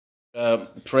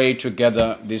Pray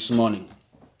together this morning.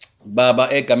 Baba,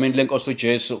 egameni lenkosi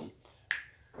uJesu,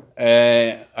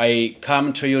 I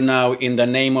come to you now in the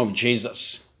name of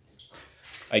Jesus.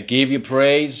 I give you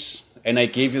praise and I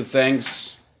give you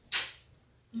thanks.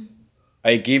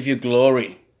 I give you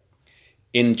glory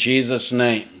in Jesus'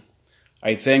 name.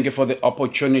 I thank you for the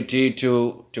opportunity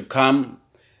to come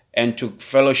and to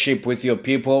fellowship with your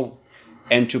people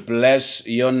and to bless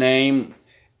your name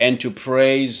and to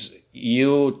praise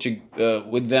you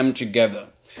with them together.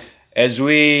 As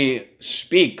we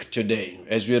speak today,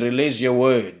 as we release your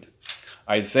word,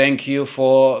 I thank you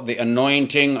for the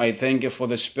anointing. I thank you for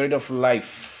the spirit of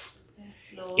life.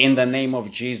 Yes, Lord. In the name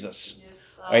of Jesus. Yes,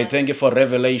 I thank you for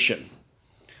revelation.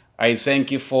 I thank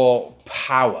you for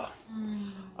power.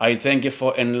 I thank you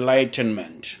for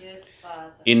enlightenment. Yes,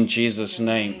 Father. In Jesus' In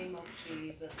the name. name of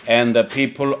Jesus. And the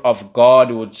people of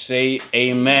God would say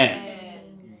amen.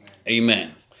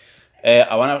 Amen.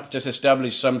 I want to just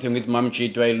establish something with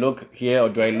Mamchi. Do I look here or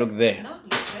do I look there? No,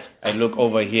 look there. I look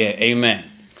over here. Amen.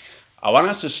 I want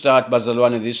us to start,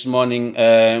 Bazalwane, this morning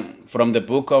from the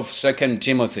book of 2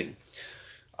 Timothy.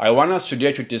 I want us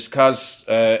today to discuss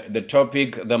the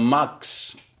topic, the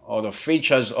marks or the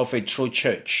features of a true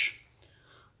church,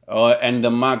 and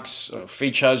the marks,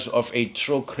 features of a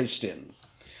true Christian.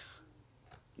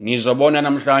 Ngizobona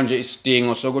namhlanje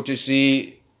isidingo sokuthi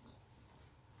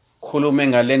sikhulume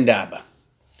ngale ndaba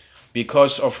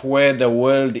because of where the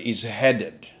world is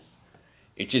headed.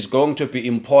 It is going to be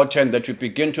important that we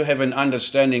begin to have an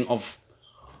understanding of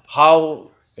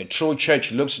how a true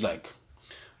church looks like,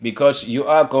 because you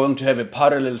are going to have a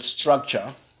parallel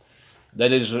structure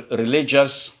that is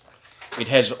religious. It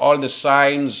has all the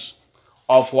signs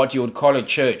of what you would call a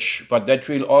church, but that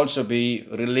will also be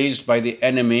released by the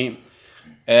enemy,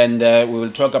 and we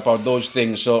will talk about those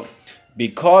things. So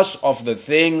because of the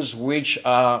things which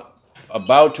are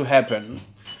about to happen,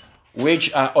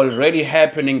 which are already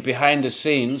happening behind the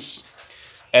scenes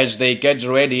as they get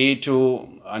ready to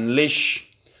unleash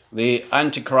the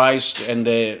Antichrist and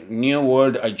the New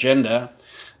World agenda,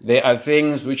 there are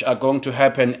things which are going to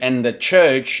happen, and the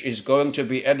church is going to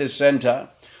be at the center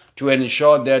to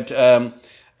ensure that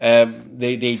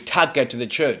they target the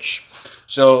church.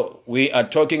 So we are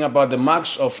talking about the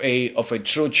marks of a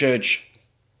true church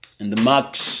and the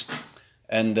marks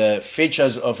and the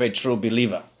features of a true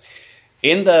believer.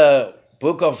 In the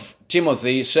book of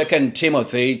Timothy, 2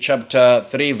 Timothy chapter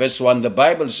 3 verse 1, the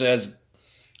Bible says,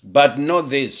 "But know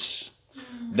this,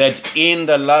 that in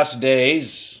the last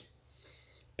days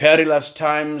perilous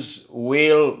times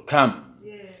will come."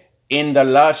 Yes. In the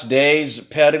last days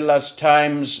perilous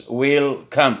times will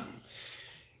come.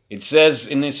 It says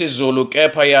in isiZulu,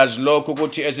 "Kepha yazi lokhu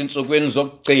ukuthi ezinsukwini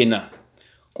zokugcina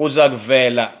kuza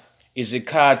kuvela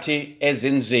izikhathi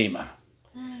ezinzima."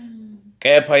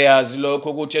 Kepha yazi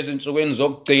lokho ukuthi ezinsukwini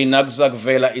zokugcina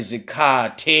kuzakuvela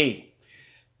izikhathi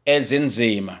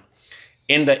ezinzima.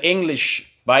 In the English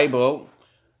Bible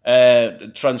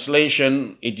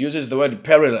translation, it uses the word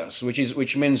perilous,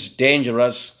 which means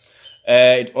dangerous.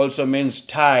 It also means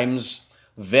times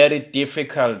very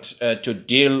difficult to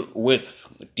deal with.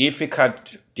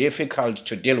 Difficult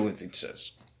to deal with, it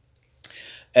says.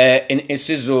 In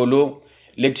isiZulu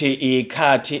lithi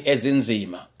ikhathi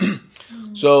ezinzima.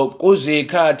 So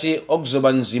kuzikhathi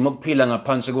okuzoba nzima ukuphila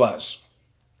ngaphansi kwazo,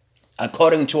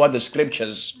 according to what the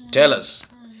scriptures tell us.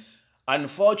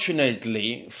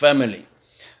 Unfortunately, family,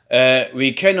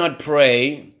 we cannot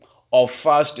pray or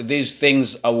fast these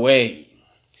things away.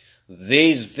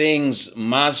 These things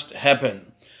must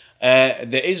happen.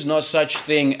 There is no such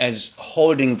thing as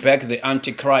holding back the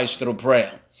Antichrist through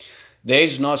prayer. There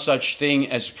is no such thing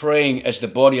as praying as the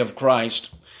body of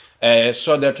Christ,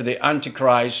 so that the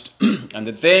Antichrist and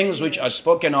the things which are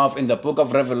spoken of in the book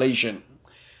of Revelation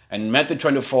and Matthew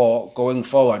 24 going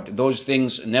forward, those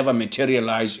things never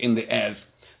materialize in the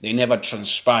earth. They never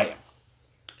transpire.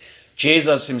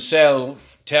 Jesus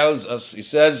himself tells us, he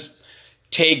says,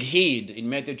 "Take heed," in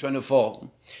Matthew 24,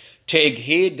 "take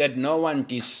heed that no one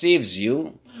deceives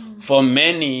you, for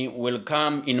many will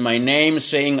come in my name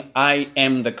saying, 'I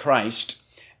am the Christ,'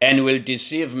 and will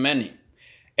deceive many.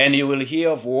 And you will hear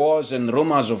of wars and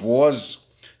rumors of wars.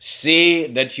 See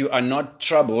that you are not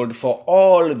troubled, for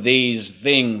all these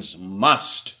things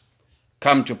must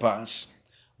come to pass,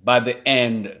 but the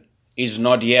end is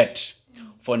not yet.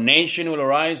 For nation will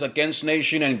rise against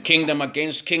nation and kingdom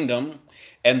against kingdom,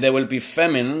 and there will be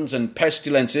famines and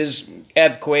pestilences,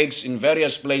 earthquakes in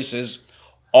various places.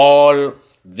 All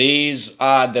these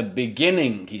are the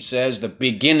beginning," he says, "the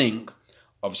beginning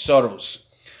of sorrows."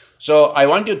 So I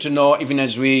want you to know, even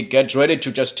as we get ready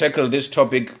to just tackle this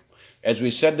topic, as we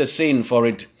set the scene for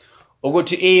it,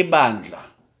 ukuthi ibandla,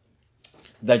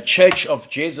 the Church of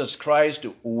Jesus Christ,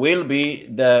 will be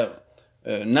the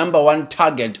number one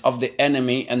target of the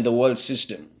enemy and the world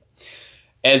system.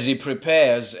 As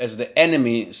the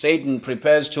enemy, Satan,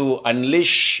 prepares to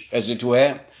unleash, as it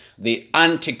were, the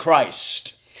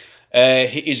Antichrist,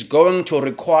 that is going to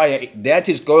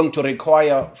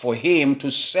require for him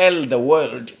to sell the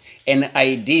world an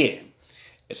idea,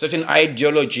 a certain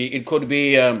ideology. It could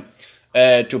be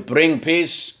to bring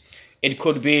peace. It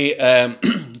could be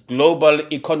global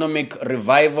economic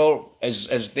revival,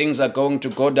 as things are going to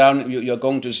go down, you're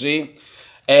going to see.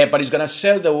 But he's going to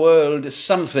sell the world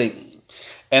something.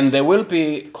 And there will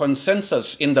be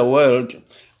consensus in the world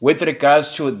with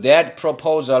regards to that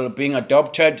proposal being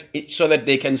adopted, so that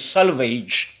they can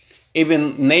salvage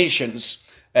even nations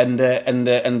and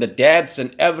the deaths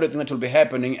and everything that will be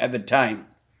happening at the time.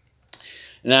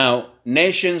 Now,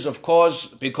 nations, of course,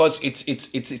 because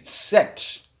it's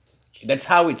set. That's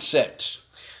how it's set.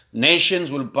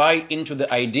 Nations will buy into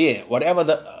the idea, whatever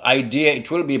the idea it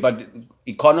will be, but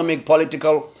economic,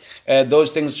 political,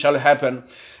 those things shall happen.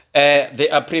 They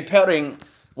are preparing,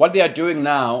 what they are doing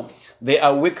now, they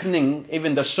are weakening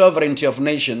even the sovereignty of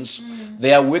nations.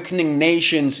 They are weakening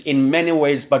nations in many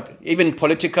ways, but even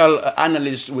political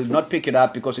analysts will not pick it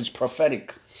up because it's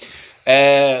prophetic.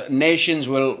 Nations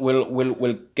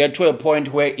will get to a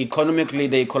point where economically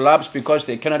they collapse because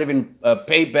they cannot even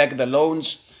pay back the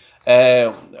loans.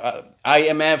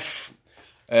 IMF,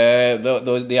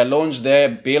 their loans there,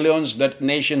 billions that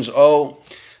nations owe.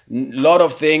 Lot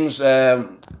of things,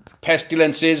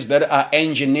 pestilences that are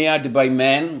engineered by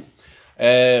men.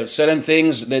 Certain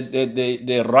things,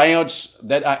 the riots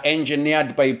that are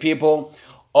engineered by people,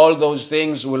 all those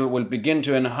things will begin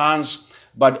to enhance.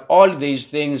 But all these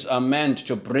things are meant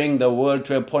to bring the world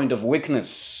to a point of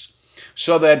weakness,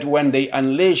 so that when they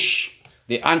unleash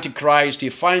the Antichrist, he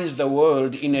finds the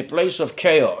world in a place of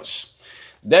chaos.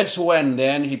 That's when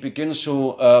then he begins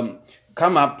to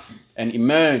come up and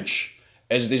emerge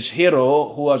as this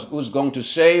hero who's going to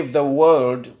save the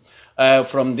world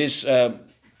from this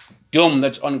doom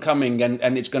that's oncoming,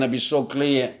 and it's going to be so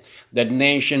clear that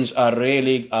nations are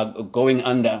really going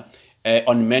under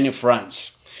on many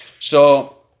fronts.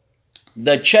 So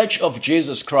the Church of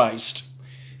Jesus Christ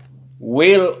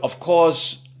will, of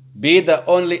course, be the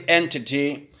only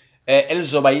entity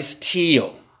elizoba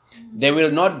isithiyo. They will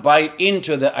not buy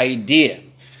into the idea.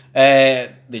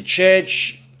 The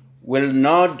church will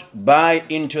not buy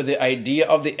into the idea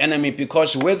of the enemy,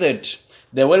 because with it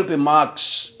there will be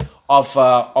marks of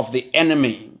the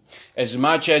enemy, as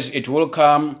much as it will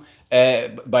come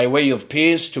by way of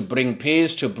peace, to bring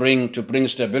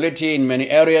stability in many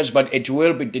areas, but it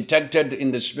will be detected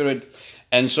in the spirit.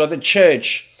 And so the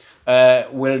church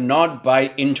will not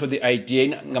buy into the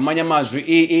idea. Ngamanye amazwi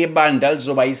ibandla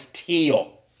lizoba isithiyo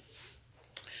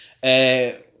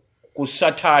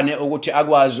kusathane ukuthi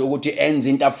akwazi ukuthi enze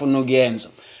into afuna ukuyenza.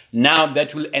 Now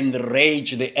that will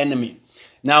enrage the enemy.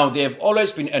 Now they have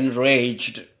always been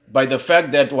enraged by the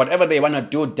fact that whatever they want to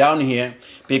do down here,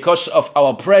 because of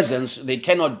our presence, they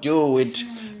cannot do it.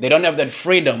 They don't have that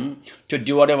freedom to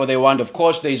do whatever they want. Of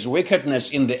course, there is wickedness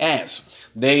in the earth.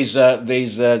 There's a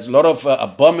lot of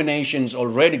abominations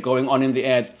already going on in the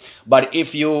earth. But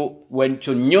if you went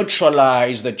to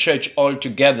neutralize the church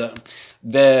altogether,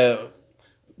 the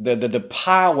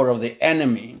power of the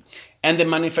enemy and the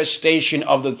manifestation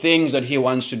of the things that he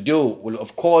wants to do will,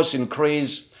 of course,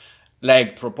 increase.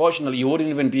 Like proportionally, you wouldn't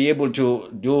even be able to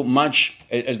do much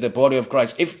as the body of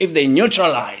Christ. If they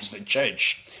neutralize the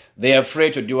church, they are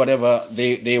afraid to do whatever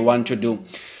they want to do.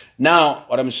 Now,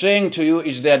 what I'm saying to you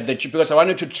is that because I want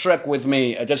you to track with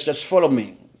me, just follow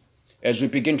me as we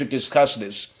begin to discuss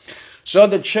this. So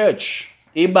the church,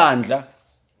 ibandla,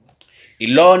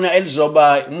 ilona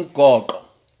elizoba umgoqo.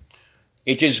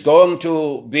 It is going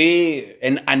to be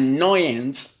an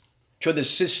annoyance to the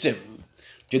system,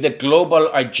 to the global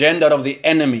agenda of the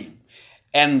enemy,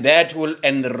 and that will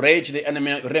enrage the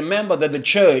enemy. Remember that the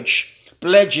church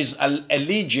pledges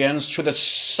allegiance to the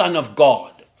Son of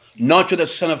God, not to the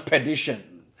son of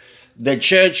perdition. The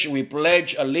church, we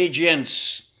pledge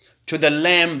allegiance to the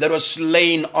Lamb that was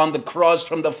slain on the cross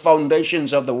from the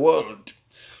foundations of the world.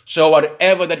 So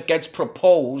whatever that gets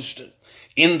proposed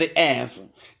in the earth,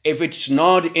 if it's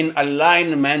not in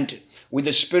alignment with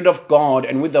the Spirit of God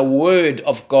and with the Word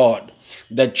of God,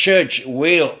 the church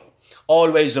will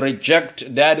always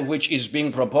reject that which is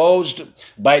being proposed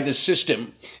by the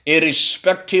system,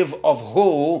 irrespective of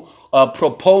who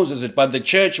proposes it. But the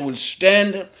church will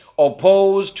stand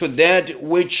opposed to that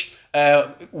which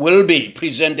will be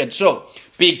presented. So,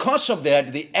 because of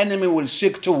that, the enemy will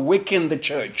seek to weaken the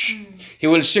church. He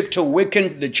will seek to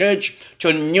weaken the church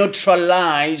to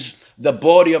neutralize the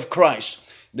body of Christ.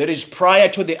 That is prior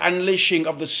to the unleashing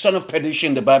of the son of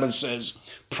perdition, the Bible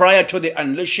says. Prior to the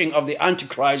unleashing of the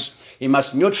Antichrist, he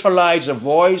must neutralize a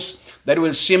voice that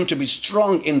will seem to be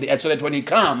strong in the earth, so that when he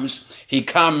comes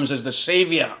as the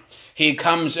Savior. He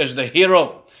comes as the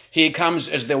hero. He comes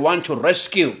as the one to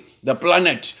rescue the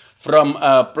planet from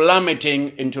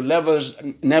plummeting into levels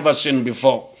never seen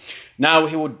before. Now,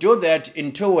 he would do that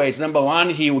in two ways. Number one,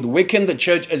 he would weaken the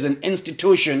church as an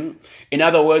institution. In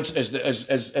other words, as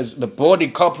the body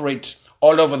corporate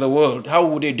all over the world. How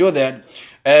would he do that?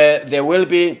 There will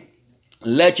be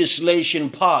legislation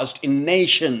passed in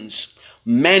nations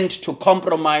meant to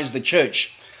compromise the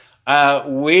church.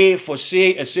 We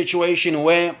foresee a situation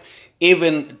where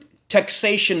even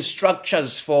taxation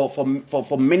structures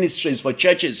for ministries, for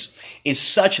churches, is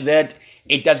such that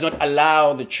it does not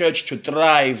allow the church to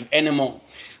thrive anymore.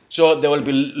 So there will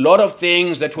be a lot of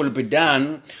things that will be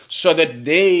done so that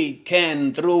they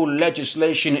can, through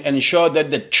legislation, ensure that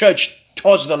the church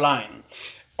toes the line.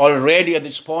 Already at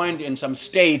this point, in some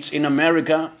states in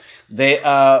America, there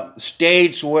are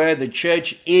states where the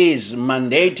church is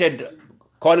mandated,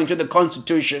 according to the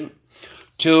Constitution,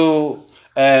 to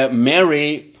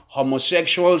marry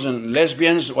homosexuals and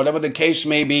lesbians, whatever the case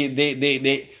may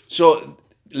be. So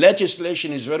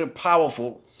legislation is very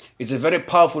powerful. It's a very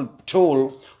powerful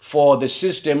tool for the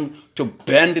system to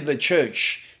bend the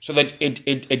church so that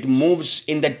it moves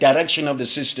in the direction of the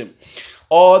system.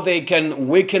 Or they can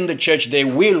weaken the church. They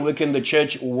will weaken the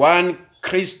church one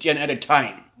Christian at a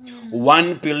time,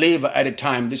 one believer at a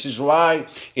time. This is why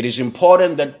it is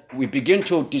important that we begin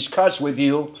to discuss with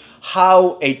you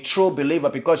how a true believer,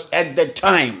 because at that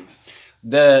time,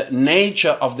 the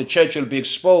nature of the church will be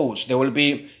exposed. There will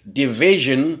be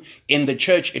division in the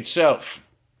church itself.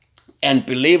 And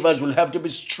believers will have to be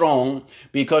strong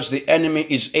because the enemy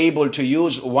is able to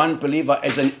use one believer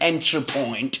as an entry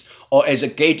point or as a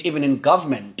gate, even in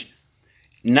government.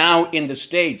 Now in the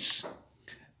States,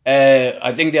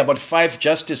 I think there are about 5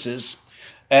 justices.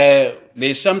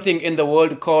 There's something in the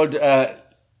world called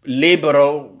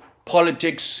liberal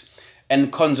politics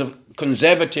and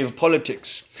conservative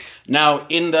politics. Now,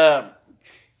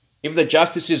 if the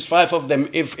justices, 5 of them,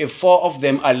 if 4 of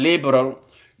them are liberal,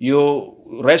 you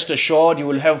rest assured you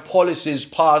will have policies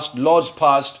passed, laws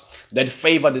passed that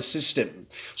favor the system.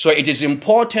 So it is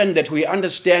important that we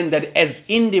understand that as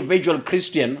individual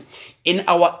Christian, in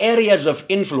our areas of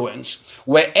influence,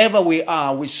 wherever we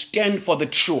are, we stand for the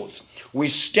truth. We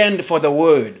stand for the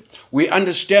word. We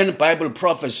understand Bible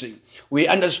prophecy. We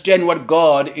understand what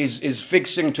God is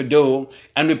fixing to do,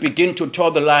 and we begin to toe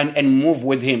the line and move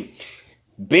with him.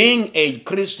 Being a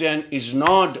Christian is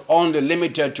not only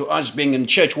limited to us being in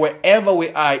church. Wherever we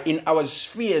are in our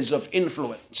spheres of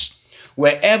influence,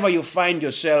 wherever you find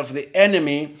yourself, the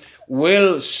enemy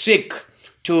will seek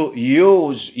to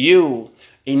use you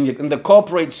in the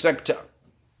corporate sector,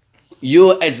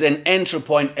 you as an entry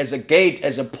point, as a gate,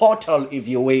 as a portal, if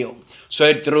you will,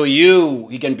 so that through you,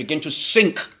 he can begin to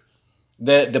sink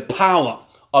the power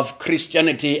of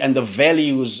Christianity and the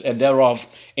values thereof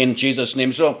in Jesus'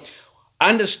 name. So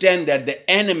understand that the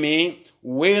enemy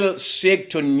will seek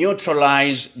to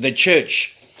neutralize the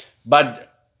church.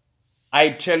 But I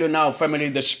tell you now, family,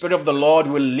 the Spirit of the Lord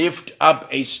will lift up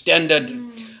a standard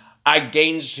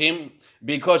against him,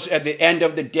 because at the end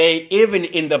of the day, even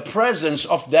in the presence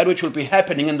of that which will be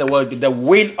happening in the world, the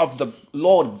will of the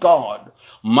Lord God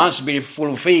must be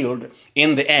fulfilled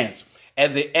in the earth.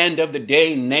 At the end of the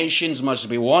day, nations must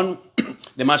be won.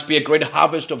 There must be a great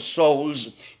harvest of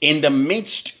souls in the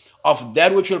midst of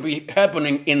that which will be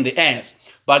happening in the earth.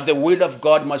 But the will of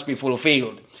God must be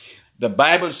fulfilled. The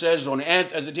Bible says, on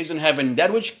earth as it is in heaven,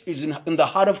 that which is in the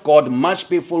heart of God must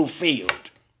be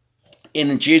fulfilled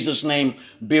in Jesus' name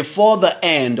before the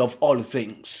end of all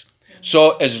things.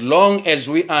 So as long as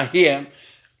we are here,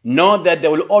 know that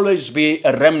there will always be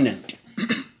a remnant.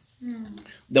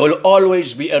 There will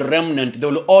always be a remnant. There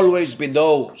will always be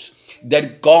those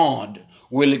that God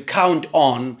will count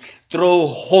on, through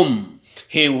whom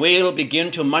he will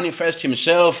begin to manifest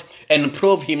himself and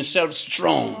prove himself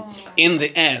strong in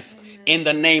the earth, in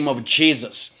the name of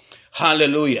Jesus.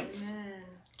 Hallelujah.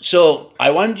 So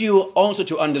I want you also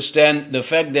to understand the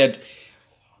fact that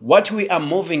what we are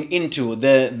moving into,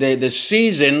 the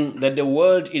season that the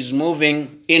world is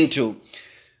moving into,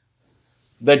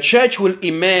 the church will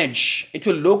emerge. It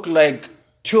will look like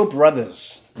 2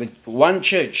 brothers, one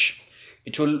church.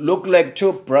 It will look like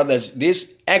 2 brothers.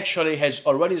 This actually has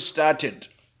already started.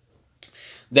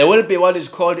 There will be what is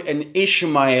called an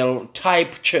Ishmael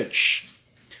type church.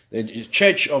 The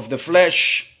church of the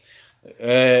flesh,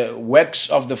 works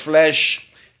of the flesh.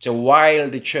 It's a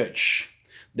wild church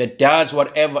that does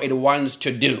whatever it wants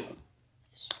to do.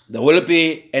 There will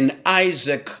be an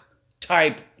Isaac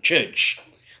type church,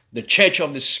 the church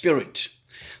of the Spirit,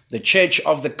 the church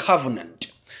of the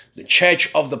covenant, the church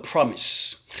of the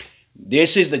promise.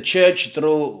 This is the church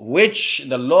through which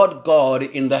the Lord God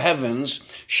in the heavens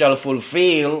shall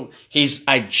fulfill his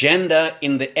agenda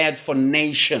in the earth for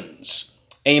nations.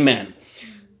 Amen.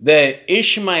 The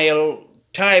Ishmael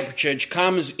type church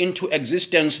comes into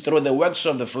existence through the works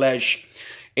of the flesh.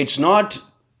 It's not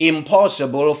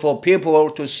impossible for people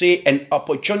to see an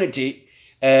opportunity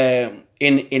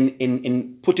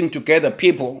in putting together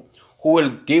people who will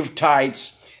give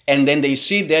tithes, and then they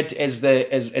see that as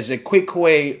a quick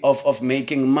way of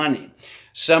making money.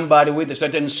 Somebody with a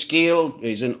certain skill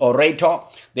is an orator.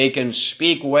 They can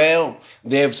speak well.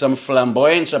 They have some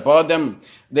flamboyance about them.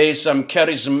 There is some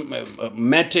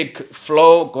charismatic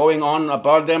flow going on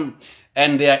about them,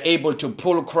 and they are able to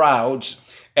pull crowds.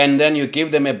 And then you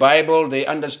give them a Bible. They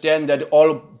understand that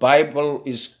all Bible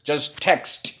is just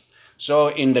text. So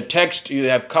in the text, you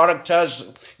have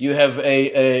characters. You have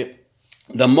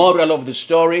the moral of the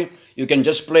story. You can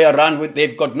just play around with.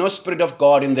 They've got no Spirit of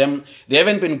God in them. They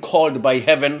haven't been called by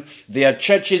heaven. Their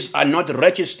churches are not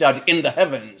registered in the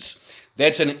heavens.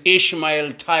 That's an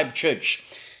Ishmael type church.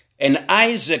 And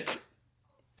Isaac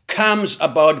comes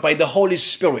about by the Holy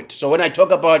Spirit. So when I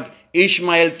talk about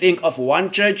Ishmael, think of one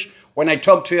church. When I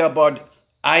talk to you about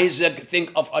Isaac,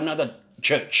 think of another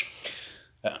church.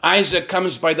 Isaac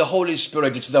comes by the Holy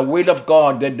Spirit. It's the will of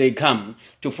God that they come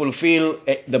to fulfill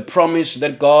the promise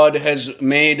that God has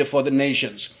made for the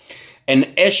nations.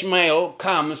 And Ishmael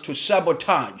comes to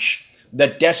sabotage the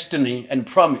destiny and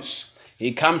promise.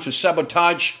 He comes to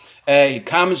sabotage. He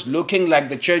comes looking like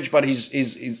the church, but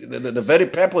the very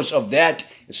purpose of that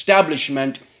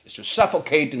establishment is to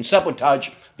suffocate and sabotage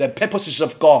the purposes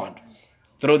of God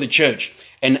through the church.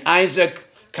 And Isaac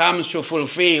comes to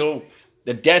fulfill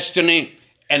the destiny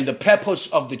and the purpose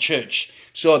of the church.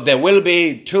 So there will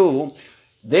be two.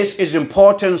 This is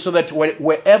important so that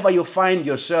wherever you find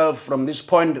yourself from this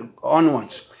point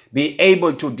onwards, be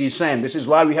able to discern. This is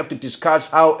why we have to discuss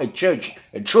how a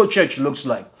true church looks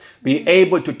like. Be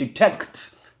able to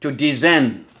detect, to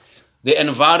discern the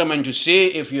environment, to see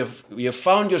if you've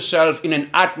found yourself in an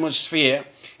atmosphere,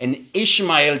 an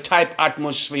Ishmael type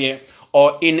atmosphere,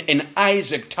 or in an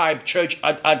Isaac type church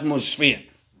atmosphere.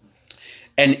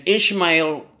 An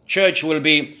Ishmael church will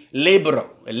be liberal,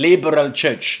 a liberal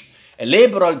church. A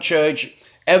liberal church,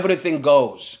 everything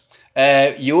goes.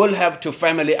 You will have to,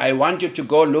 family, I want you to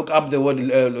go look up the word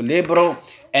liberal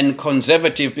and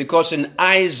conservative, because an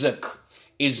Isaac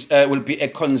will be a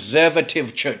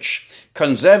conservative church.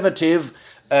 Conservative,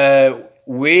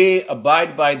 we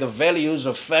abide by the values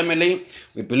of family.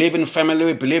 We believe in family.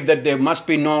 We believe that there must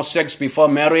be no sex before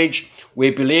marriage.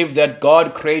 We believe that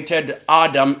God created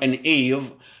Adam and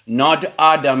Eve, not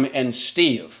Adam and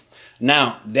Steve.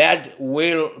 Now, that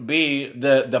will be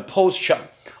the posture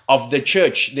of the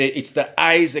church. It's the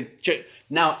Isaac church.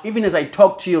 Now, even as I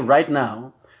talk to you right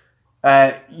now,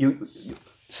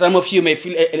 some of you may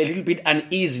feel a little bit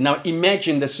uneasy. Now,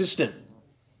 imagine the system.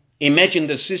 Imagine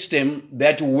the system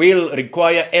that will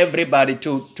require everybody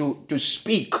to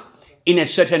speak in a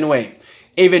certain way,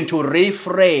 even to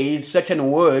rephrase certain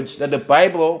words that the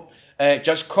Bible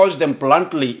just calls them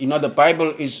bluntly. You know, the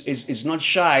Bible is not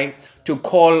shy to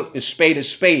call a spade a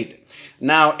spade.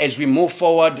 Now, as we move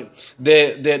forward,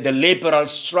 the liberal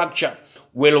structure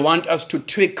will want us to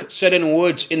tweak certain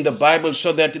words in the Bible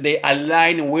so that they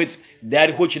align with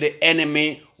that which the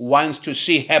enemy wants to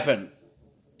see happen.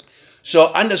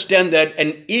 So understand that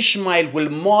an Ishmael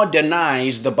will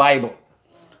modernize the Bible.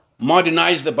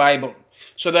 Modernize the Bible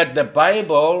so that the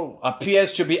Bible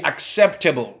appears to be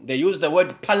acceptable. They use the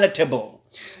word palatable.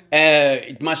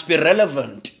 It must be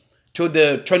relevant to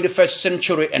the 21st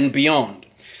century and beyond.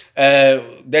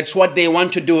 That's what they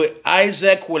want to do.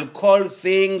 Isaac will call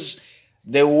things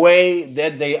the way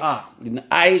that they are. An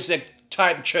Isaac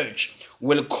type church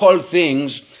will call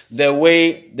things the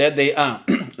way that they are.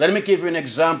 Let me give you an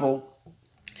example.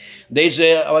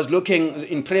 I was looking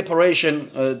in preparation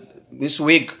this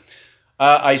week.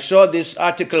 I saw this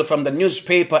article from the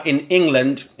newspaper in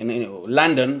England, in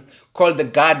London, called The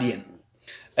Guardian.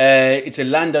 It's a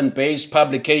London-based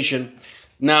publication.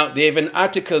 Now, they have an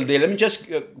article there. Let me just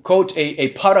quote a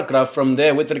paragraph from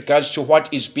there with regards to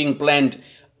what is being planned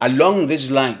along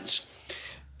these lines.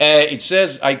 It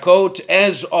says, I quote,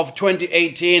 as of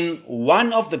 2018,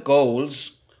 one of the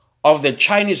goals of the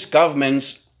Chinese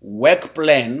government's work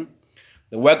plan,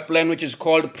 the work plan which is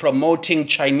called Promoting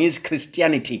Chinese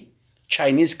Christianity,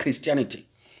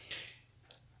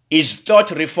 is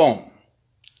thought reform.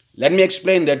 Let me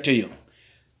explain that to you.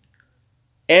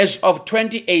 As of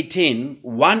 2018,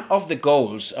 one of the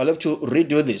goals, I'll have to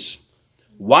redo this,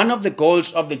 one of the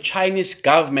goals of the Chinese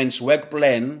government's work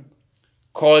plan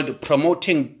called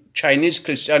Promoting Chinese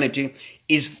Christianity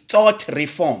is thought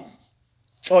reform.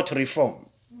 Thought reform.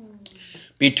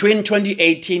 Between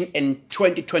 2018 and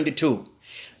 2022,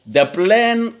 the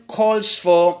plan calls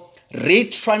for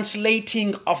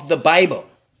retranslating of the Bible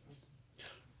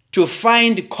to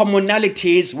find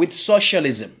commonalities with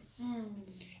socialism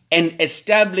and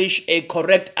establish a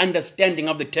correct understanding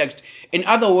of the text. In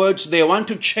other words, they want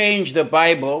to change the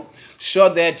Bible so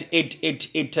that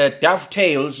it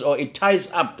dovetails or it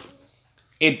ties up,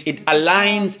 it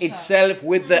aligns itself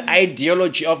with the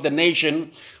ideology of the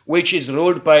nation, which is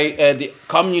ruled by the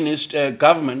communist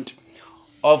government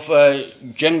of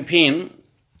Jinping.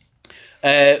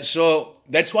 So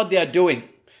that's what they are doing.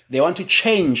 They want to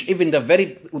change even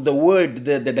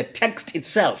the text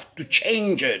itself, to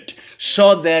change it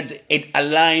so that it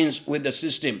aligns with the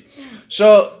system.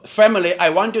 So, family, I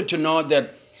want you to know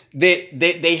that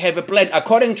they have a plan.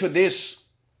 According to this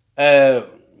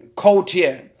quote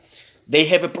here, they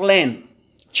have a plan.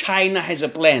 China has a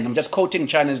plan. I'm just quoting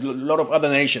China, there's a lot of other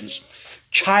nations.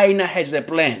 China has a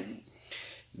plan.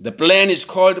 The plan is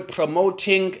called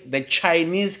Promoting the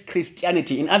Chinese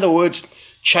Christianity. In other words,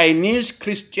 Chinese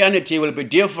Christianity will be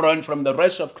different from the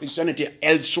rest of Christianity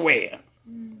elsewhere.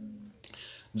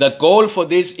 The goal for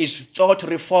this is thought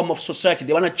reform of society.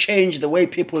 They want to change the way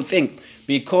people think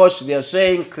because they are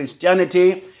saying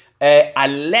Christianity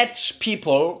alerts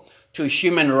people to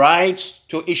human rights,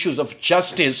 to issues of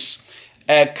justice.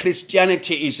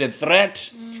 Christianity is a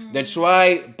threat. That's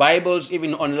why Bibles,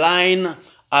 even online,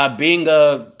 are being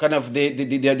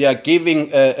they are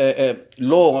giving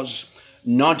laws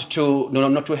not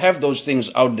to have those things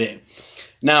out there.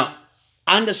 Now,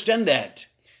 understand that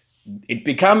it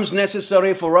becomes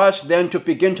necessary for us then to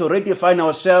begin to redefine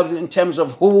ourselves in terms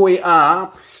of who we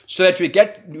are, so that we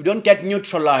don't get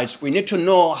neutralized. We need to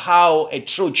know how a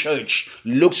true church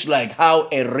looks like, how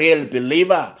a real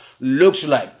believer looks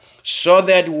like, so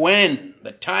that when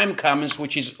the time comes,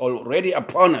 which is already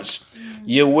upon us,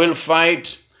 you will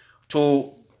fight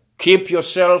to keep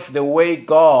yourself the way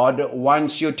God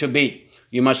wants you to be.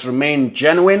 You must remain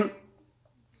genuine,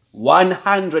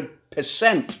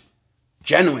 100%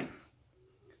 genuine.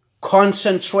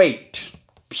 Concentrate,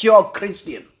 pure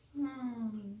Christian.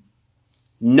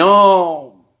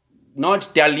 No,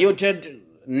 not diluted,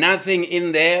 nothing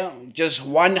in there, just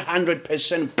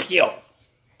 100% pure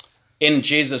in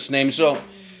Jesus' name. So,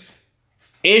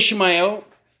 Ishmael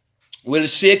will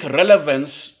seek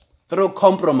relevance through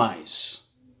compromise.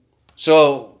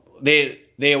 So,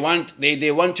 they want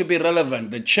to be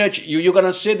relevant. The church, you're going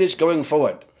to see this going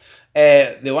forward.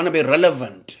 They want to be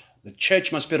relevant. The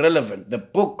church must be relevant. The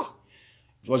book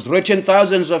was written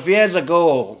thousands of years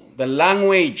ago. The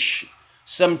language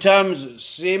sometimes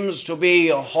seems to be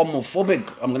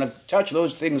homophobic. I'm going to touch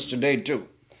those things today too.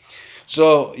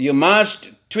 So you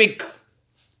must tweak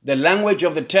the language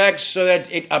of the text so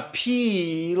that it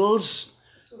appeals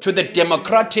to the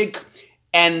democratic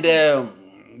and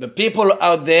the people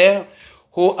out there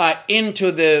who are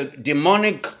into the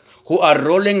demonic, who are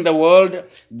ruling the world.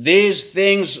 These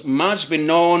things must be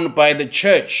known by the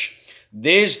church.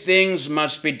 These things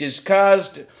must be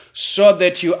discussed so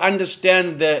that you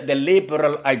understand the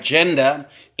liberal agenda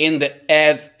in the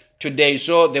earth today.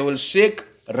 So they will seek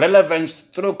relevance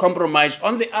through compromise.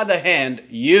 On the other hand,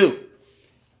 you,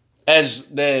 as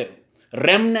the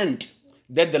remnant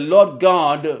that the Lord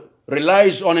God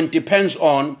relies on and depends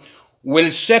on,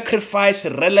 will sacrifice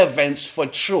relevance for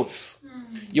truth.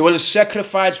 You will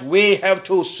sacrifice, we have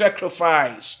to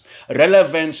sacrifice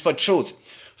relevance for truth.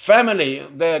 Family,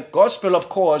 the gospel, of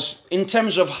course, in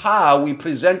terms of how we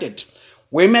present it,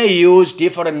 we may use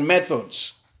different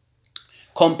methods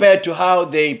compared to how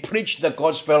they preached the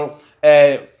gospel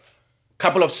a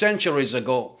couple of centuries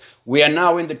ago. We are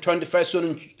now in the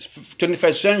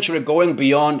 21st century going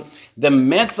beyond. The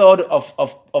method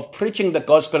of preaching the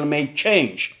gospel may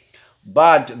change,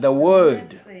 but the word,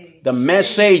 the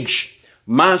message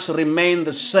must remain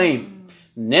the same.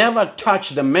 Never touch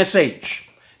the message.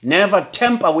 Never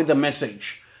tamper with the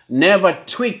message. Never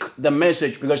tweak the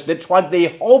message, because that's what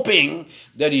they're hoping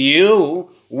that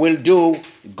you will do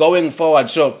going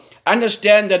forward. So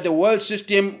understand that the world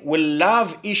system will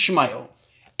love Ishmael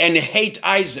and hate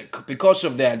Isaac because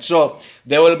of that. So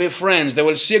they will be friends. They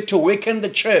will seek to weaken the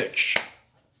church.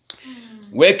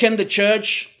 Weaken the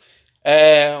church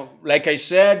like I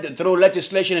said, through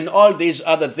legislation and all these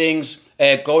other things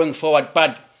going forward.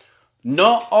 But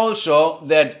know also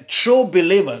that true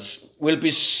believers will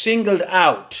be singled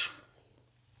out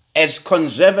as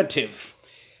conservative,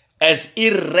 as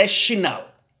irrational.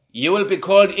 You will be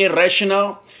called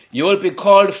irrational. You will be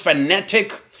called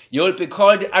fanatic. You will be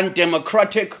called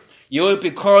undemocratic. You will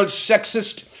be called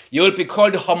sexist. You will be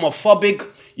called homophobic.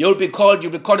 You'll be called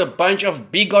a bunch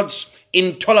of bigots,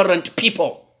 intolerant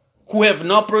people who have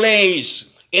no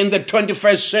place in the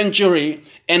 21st century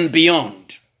and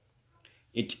beyond.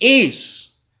 It is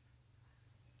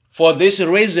for this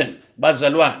reason,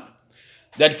 Bazalwan,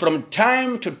 that from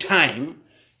time to time,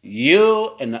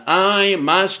 you and I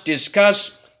must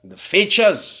discuss the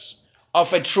features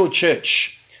of a true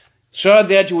church so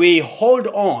that we hold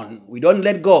on, we don't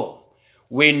let go.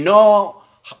 We know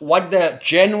what the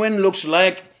genuine looks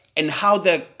like and how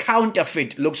the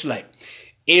counterfeit looks like.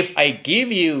 If I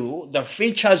give you the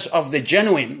features of the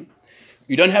genuine,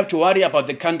 you don't have to worry about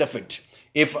the counterfeit.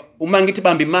 If umangithi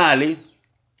bambi mali,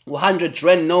 100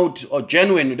 rand note or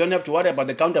genuine, you don't have to worry about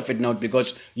the counterfeit note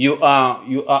because you are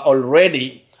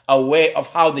already aware of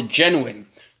how the genuine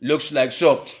looks like.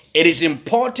 So it is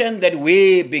important that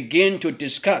we begin to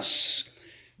discuss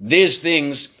these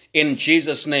things in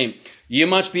Jesus' name. You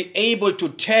must be able to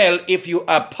tell if you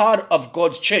are part of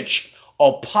God's church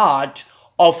or part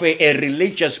of a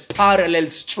religious parallel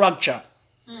structure.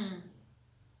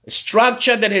 A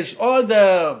structure that has all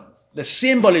the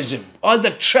symbolism, all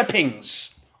the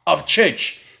trappings of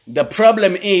church. The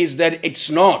problem is that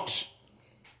it's not.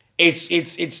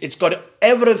 It's got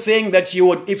everything that you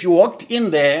would, if you walked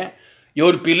in there, you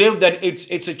would believe that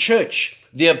it's a church.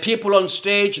 There are people on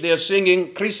stage, they are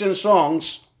singing Christian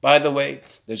songs, by the way.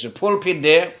 There's a pulpit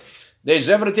there. There's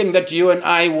everything that you and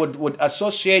I would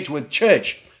associate with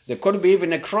church. There could be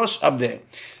even a cross up there.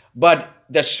 But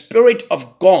the Spirit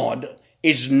of God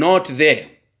is not there.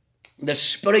 The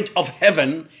Spirit of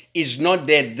heaven is not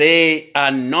there. They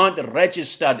are not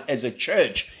registered as a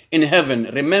church in heaven.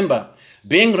 Remember,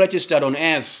 being registered on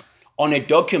earth, on a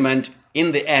document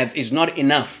in the earth is not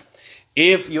enough.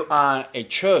 If you are a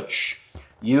church,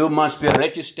 you must be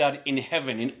registered in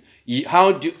heaven.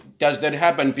 How does that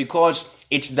happen? Because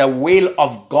it's the will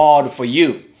of God for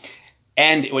you.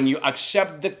 And when you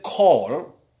accept the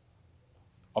call,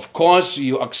 of course,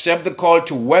 you accept the call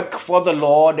to work for the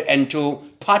Lord and to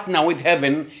partner with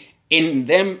heaven in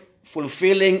them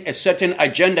fulfilling a certain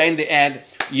agenda in the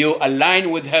earth. You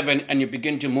align with heaven and you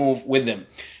begin to move with them.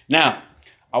 Now,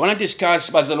 I want to discuss,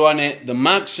 Bazalwane, the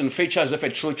marks and features of a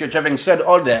true church. Having said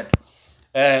all that,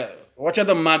 what are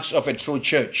the marks of a true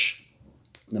church?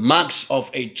 The marks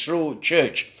of a true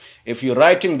church. If you're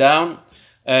writing down,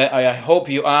 I hope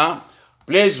you are.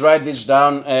 Please write this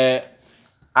down.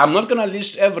 I'm not going to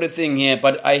list everything here,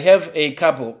 but I have a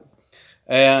couple,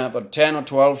 about 10 or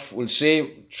 12. We'll see.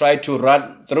 Try to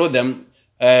run through them,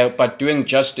 but doing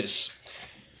justice.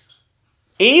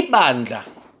 Ibandla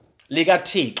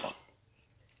likaThixo.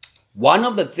 One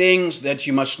of the things that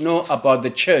you must know about the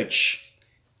church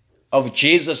of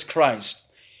Jesus Christ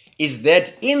is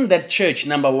that in that church,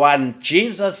 number one,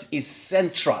 Jesus is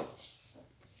central.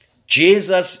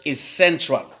 Jesus is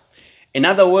central. In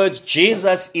other words,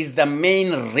 Jesus is the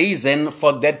main reason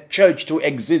for that church to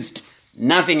exist,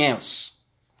 nothing else.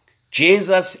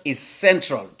 Jesus is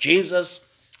central. Jesus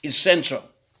is central.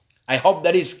 I hope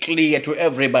that is clear to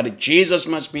everybody. Jesus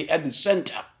must be at the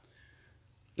center.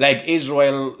 Like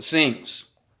Israel sings,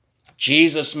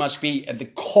 Jesus must be at the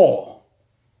core.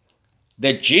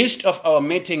 The gist of our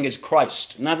meeting is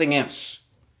Christ, nothing else.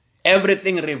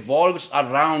 Everything revolves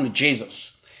around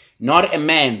Jesus, not a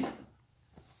man,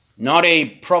 not a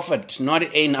prophet, not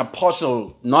an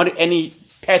apostle, not any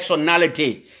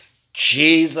personality.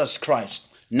 Jesus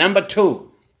Christ. Number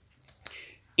two,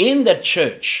 in the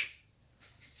church,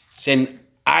 it's an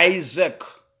Isaac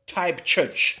type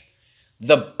church.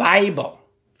 The Bible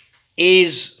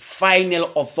is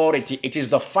final authority. It is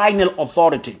the final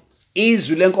authority.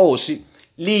 Izwi lenkosi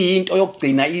liyinto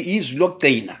yokugcina, izwi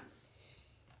lokugcina.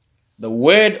 The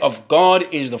word of God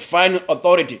is the final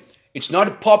authority. It's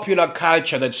not popular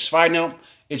culture that's final.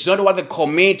 It's not what the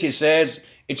committee says.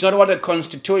 It's not what the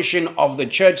constitution of the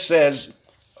church says,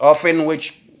 often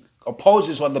which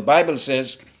opposes what the Bible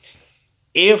says.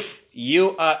 If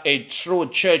you are a true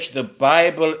church, the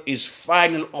Bible is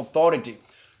final authority.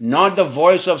 Not the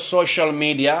voice of social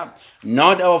media,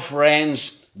 not our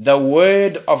friends, the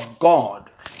word of God.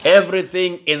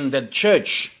 Everything in the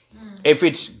church. If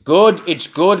it's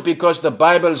good because the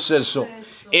Bible says so.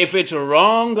 If it's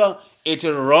wrong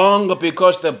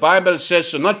because the Bible says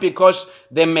so. Not because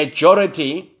the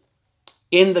majority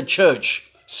in the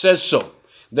church says so.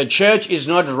 The church is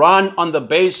not run on the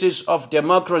basis of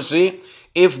democracy.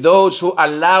 If those who are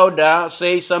louder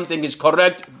say something is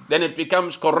correct, then it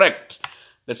becomes correct.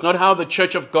 That's not how the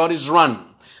church of God is run.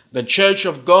 The church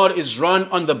of God is run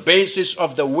on the basis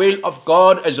of the will of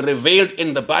God as revealed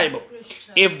in the Bible.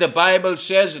 If the Bible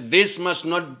says this must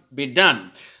not be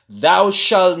done, thou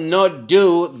shalt not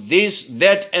do this,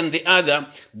 that, and the other,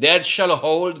 that shall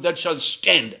hold, that shall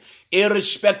stand,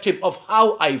 irrespective of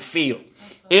how I feel,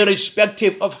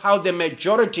 irrespective of how the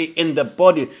majority in the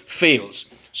body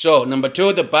feels. So, number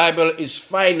 2, the Bible is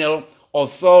final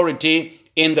authority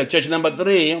in the church. Number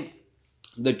 3,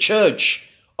 the church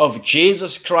of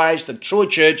Jesus Christ, the true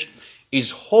church,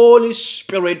 is Holy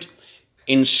Spirit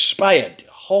inspired,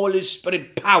 Holy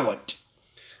Spirit powered.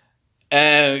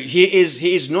 He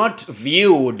is not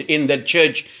viewed in the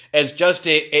church as just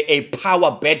a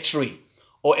power battery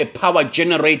or a power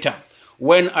generator.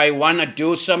 When I want to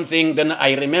do something, then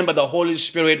I remember the Holy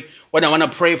Spirit when I want to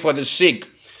pray for the sick.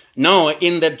 No,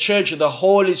 in the church, the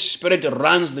Holy Spirit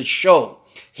runs the show.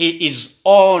 He is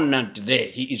honored there.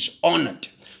 He is honored.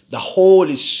 The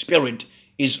Holy Spirit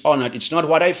is honored. It's not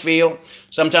what I feel.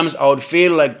 Sometimes I would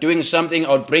feel like doing something.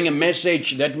 I would bring a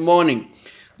message that morning.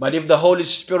 But if the Holy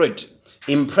Spirit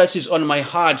impresses on my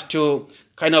heart to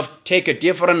kind of take a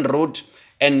different route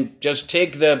and just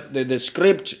take the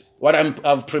script, what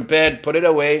I've prepared, put it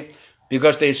away,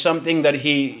 because there's something that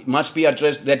he must be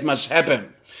addressed, that must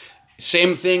happen.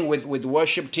 Same thing with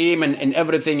worship team and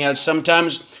everything else.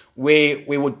 Sometimes we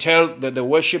would tell the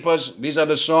worshipers, these are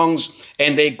the songs,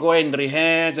 and they go and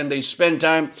rehearse and they spend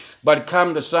time. But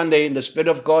come the Sunday, the Spirit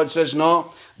of God says,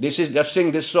 no, just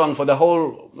sing this song for the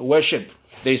whole worship.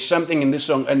 There's something in this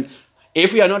song. And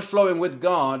if you are not flowing with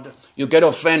God, you get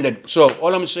offended. So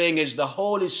all I'm saying is the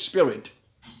Holy Spirit,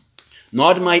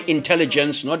 not my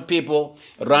intelligence, not people,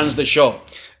 runs the show.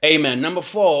 Amen. Number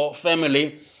 4,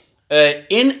 family,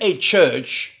 in a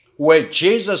church where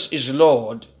Jesus is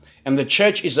Lord and the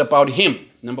church is about him.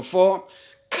 Number 4,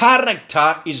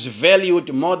 character is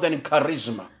valued more than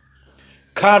charisma.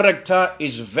 Character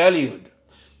is valued.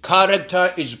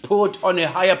 Character is put on a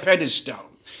higher pedestal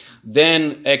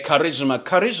than charisma.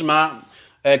 Charisma,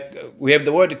 we have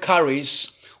the word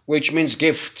charis, which means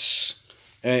gifts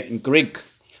in Greek.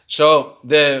 So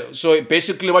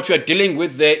basically what you are dealing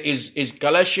with there is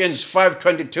Galatians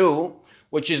 5:22,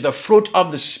 which is the fruit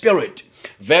of the Spirit,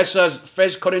 versus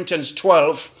 1 Corinthians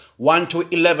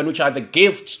 12:1-11, which are the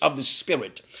gifts of the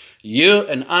Spirit. You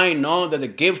and I know that the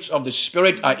gifts of the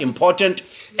Spirit are important,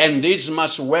 and these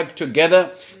must work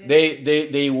together.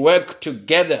 They work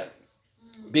together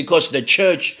because the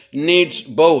church needs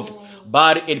both.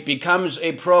 But it becomes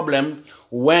a problem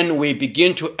when we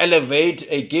begin to elevate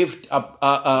a gift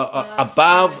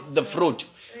above the fruit,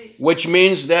 which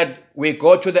means that we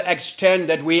go to the extent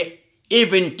that we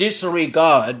even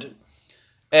disregard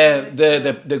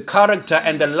the character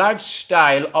and the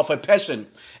lifestyle of a person,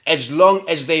 as long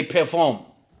as they perform,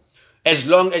 as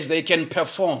long as they can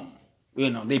perform,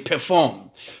 they perform.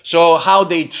 So how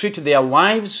they treat their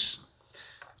wives,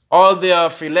 all their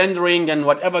philandering and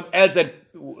whatever else that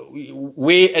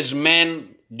we as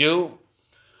men do,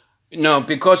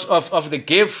 because of the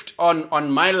gift on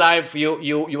my life,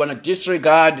 you want to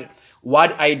disregard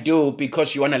what I do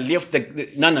because you want to lift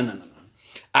no.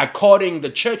 According the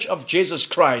church of Jesus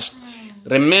Christ,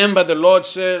 remember the Lord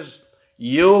says,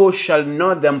 you shall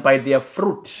know them by their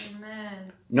fruit.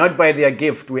 Amen. Not by their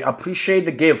gift. We appreciate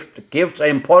the gift. The gifts are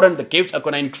important. The gifts are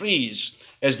going to increase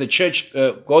as the church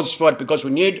goes forward, because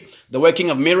we need the working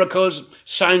of miracles,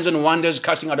 signs and wonders,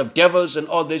 casting out of devils and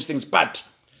all these things. But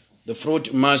the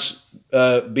fruit must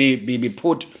be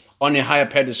put on a higher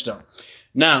pedestal.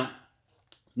 Now,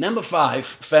 number 5,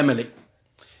 family.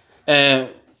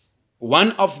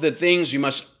 One of the things you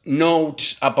must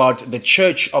note about the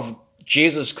church of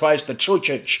Jesus Christ, the true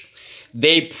church,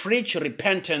 they preach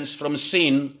repentance from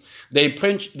sin. They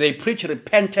preach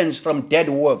repentance from dead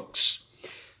works.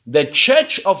 The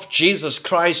church of Jesus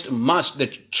Christ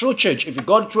the true church, if you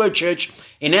go to a church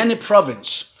in any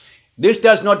province, this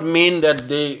does not mean that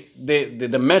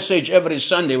the message every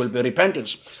Sunday will be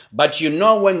repentance. But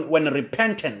when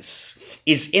repentance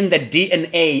is in the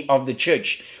DNA of the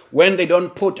church, when they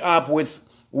don't put up with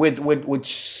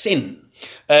sin,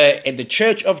 at the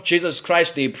church of Jesus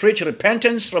Christ, they preach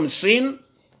repentance from sin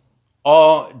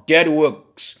or dead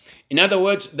works. In other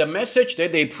words, the message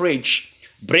that they preach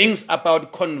brings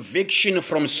about conviction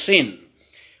from sin.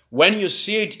 When you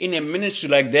see it in a ministry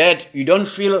like that, you don't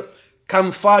feel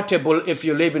comfortable if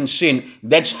you live in sin.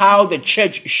 That's how the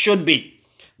church should be.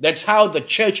 That's how the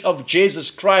church of Jesus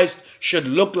Christ should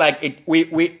look like.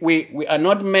 We are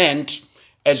not meant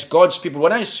as God's people,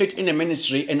 when I sit in a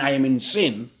ministry and I am in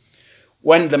sin,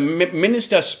 when the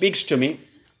minister speaks to me,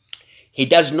 he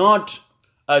does not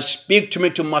speak to me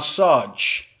to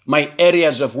massage my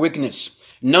areas of weakness.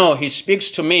 No, he speaks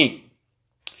to me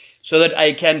so that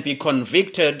I can be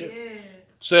convicted,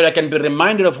 so that I can be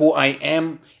reminded of who I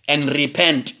am and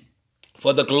repent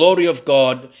for the glory of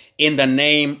God in the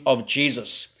name of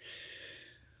Jesus.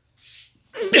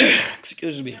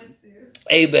 Excuse me.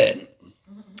 Amen.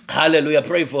 Hallelujah.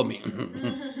 Pray for me.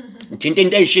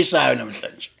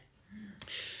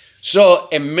 So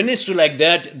a ministry like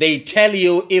that, they tell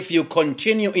you if you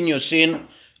continue in your sin,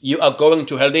 you are going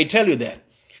to hell. They tell you that.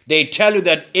 They tell you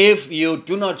that if you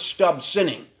do not stop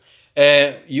sinning,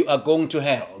 you are going to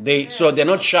hell. So they're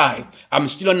not shy. I'm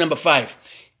still on number 5.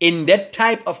 In that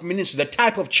type of ministry, the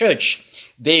type of church,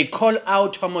 they call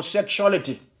out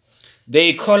homosexuality.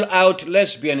 They call out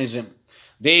lesbianism.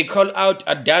 They call out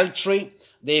adultery.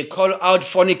 They call out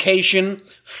fornication,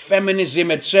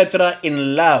 feminism, etc.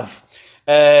 in love.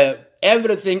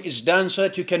 Everything is done so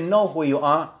that you can know who you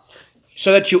are,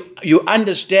 so that you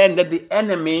understand that the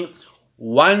enemy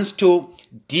wants to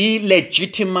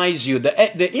delegitimize you.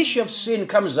 The issue of sin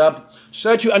comes up so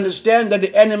that you understand that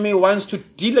the enemy wants to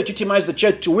delegitimize the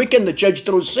church, to weaken the church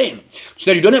through sin,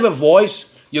 so that you don't have a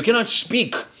voice, you cannot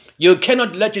speak, you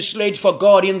cannot legislate for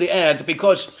God in the earth,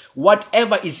 because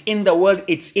whatever is in the world,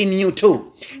 it's in you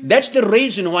too. That's the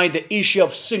reason why the issue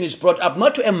of sin is brought up,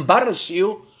 not to embarrass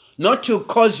you, not to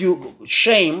cause you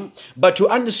shame, but to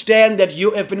understand that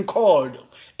you have been called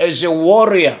as a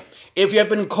warrior. If you have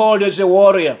been called as a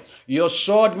warrior, your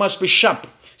sword must be sharp.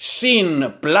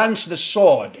 Sin blunts the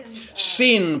sword.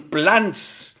 Sin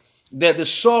blunts the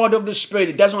sword of the Spirit.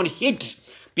 It does not hit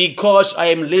because I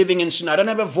am living in sin. I don't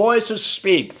have a voice to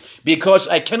speak because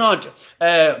I cannot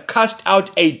cast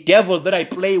out a devil that I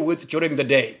play with during the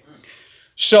day.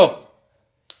 So,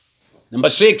 number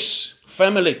 6,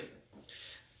 family.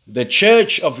 The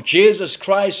Church of Jesus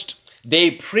Christ,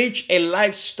 they preach a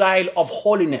lifestyle of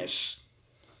holiness.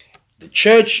 The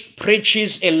church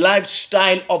preaches a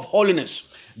lifestyle of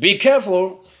holiness. Be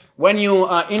careful when you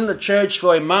are in the church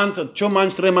for a month or 2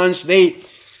 months, 3 months.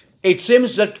 It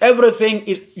seems that everything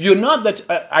is,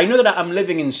 I know that I'm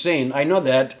living in sin. I know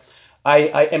that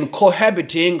I am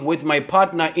cohabiting with my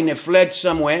partner in a flat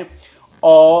somewhere,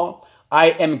 or I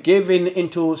am given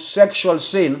into sexual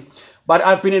sin. But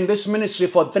I've been in this ministry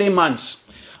for 3 months.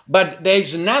 But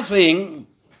there's nothing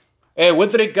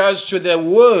with regards to the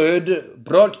word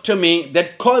brought to me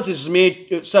that causes me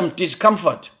some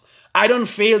discomfort. I don't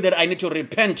feel that I need to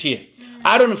repent here.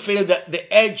 I don't feel that the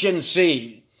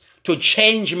urgency to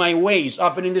change my ways.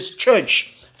 I've been in this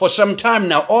church for some time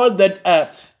now. All that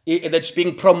that's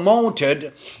being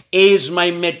promoted is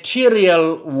my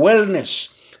material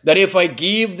wellness. That if I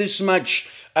give this much,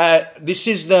 this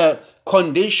is the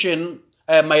condition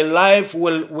my life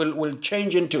will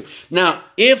change into. Now,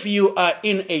 if you are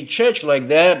in a church like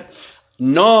that,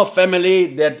 know, family,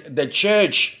 that the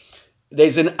church,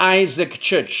 there's an Isaac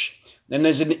church, then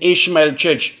there's an Ishmael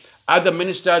church. Other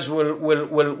ministers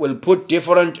will put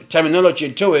different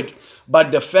terminology to it,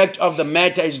 but the fact of the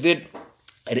matter is that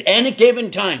at any given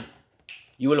time,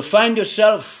 you will find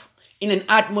yourself in an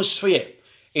atmosphere.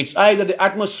 It's either the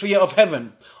atmosphere of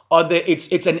heaven or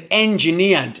it's an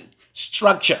engineered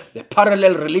structure, the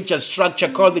parallel religious structure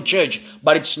called the church,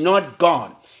 but it's not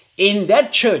God. In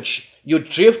that church, you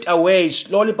drift away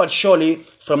slowly but surely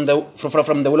from the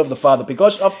will of the Father.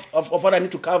 Because of what I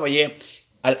need to cover here,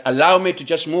 allow me to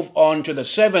just move on to the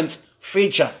 7th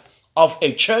feature of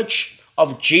a church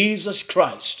of Jesus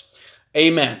Christ.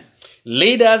 Amen.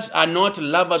 Leaders are not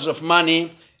lovers of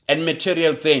money and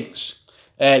material things.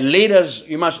 Leaders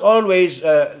must always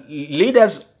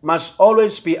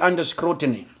be under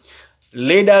scrutiny.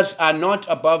 Leaders are not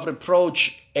above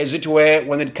reproach, as it were,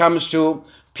 when it comes to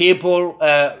people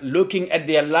looking at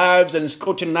their lives and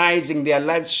scrutinizing their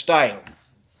lifestyle.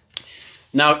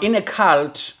 Now, in a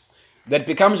cult, that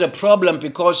becomes a problem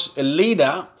because a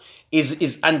leader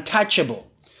is untouchable.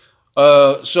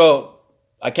 So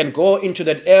I can go into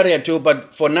that area too,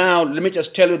 but for now, let me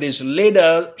just tell you this.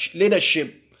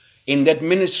 Leadership in that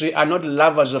ministry are not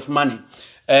lovers of money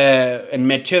and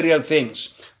material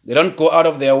things. They don't go out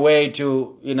of their way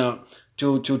to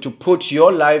put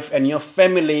your life and your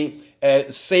family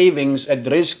savings at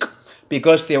risk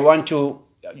because they want to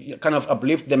kind of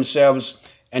uplift themselves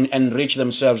and enrich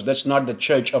themselves. That's not the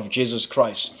Church of Jesus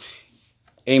Christ.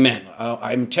 Amen.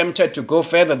 I'm tempted to go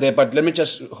further there, but let me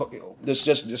just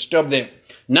stop there.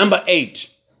 Number 8.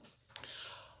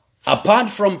 Apart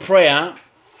from prayer,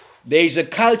 there is a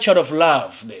culture of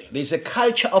love there. There's a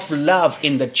culture of love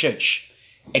in the church.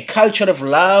 a culture of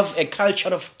love, a culture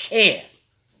of care,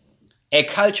 a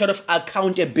culture of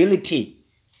accountability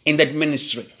in that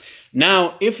ministry.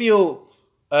 Now, if you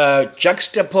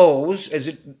juxtapose, as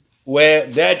it were,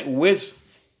 that with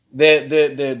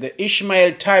the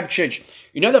Ishmael type church,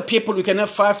 the people, you can have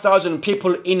 5,000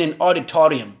 people in an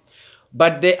auditorium,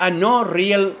 but there are no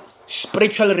real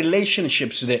spiritual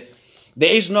relationships there.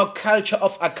 There is no culture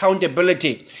of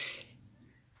accountability.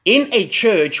 In a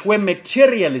church where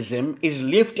materialism is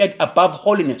lifted above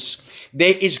holiness,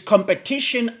 there is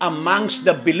competition amongst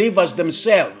the believers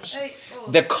themselves.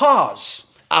 The cars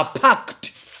are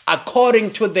parked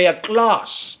according to their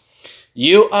class.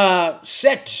 You are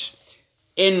set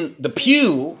in the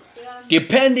pew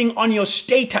depending on your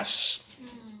status.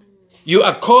 You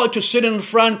are called to sit in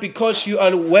front because you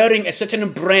are wearing a certain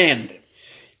brand.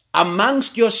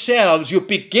 Amongst yourselves, you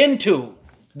begin to.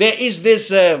 There is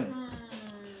this...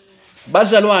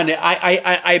 Bazalwane,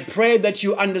 I pray that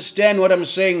you understand what I'm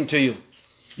saying to you.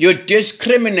 You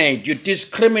discriminate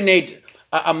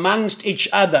amongst each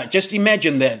other. Just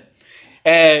imagine that.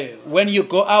 When you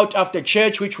go out after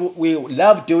church, which we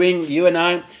love doing, you and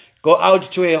I, go out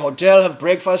to a hotel, have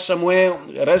breakfast somewhere,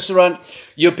 a restaurant,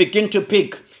 you begin to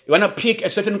pick. You want to pick a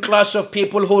certain class of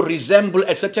people who resemble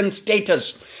a certain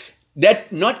status.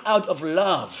 That not out of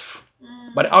love,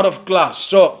 but out of class.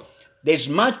 So there's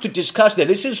much to discuss there.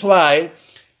 This is why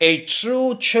a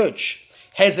true church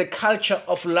has a culture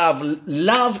of love.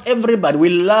 Love everybody. We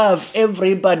love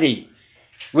everybody.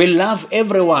 We love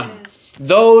everyone. Yes.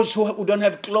 Those who don't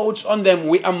have clothes on them,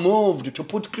 we are moved to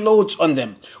put clothes on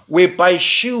them. We buy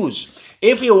shoes.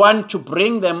 If you want to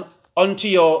bring them onto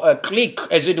your clique,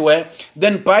 as it were,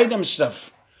 then buy them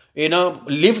stuff.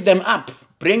 Lift them up.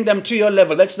 Bring them to your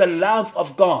level. That's the love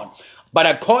of God. But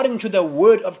according to the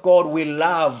word of God, we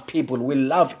love people. We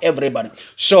love everybody.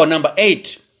 So number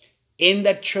 8, in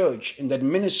that church, in that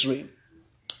ministry,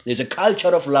 there's a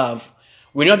culture of love.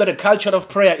 We know that the culture of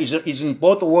prayer is in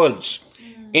both worlds.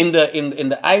 In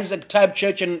the Isaac type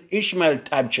church and Ishmael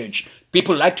type church,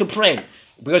 people like to pray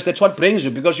because that's what brings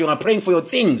you. Because you are praying for your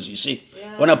things. You see,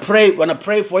 when I pray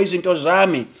for izinto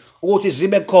zami, ukuthi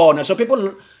zibe khona. So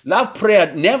people love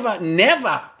prayer.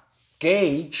 Never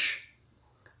gauge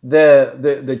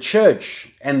the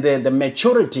church and the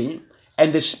maturity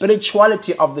and the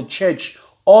spirituality of the church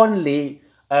only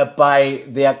by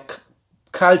their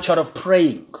culture of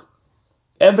praying.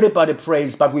 Everybody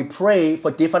prays, but we pray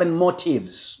for different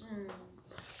motives.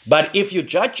 But if you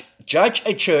judge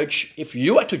a church, if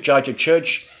you are to judge a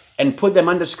church and put them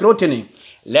under scrutiny,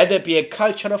 let there be a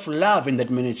culture of love in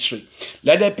that ministry.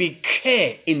 Let there be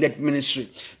care in that ministry.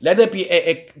 Let there be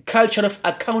a culture of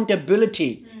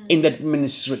accountability in that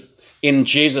ministry. In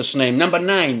Jesus' name. Number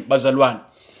 9, Bazalwan.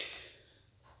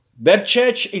 That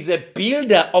church is a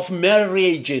builder of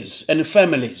marriages and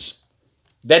families.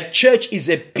 That church is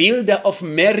a builder of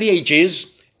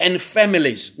marriages and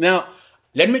families. Now,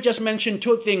 let me just mention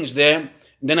 2 things there,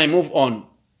 then I move on.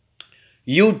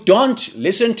 You don't,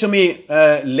 listen to me,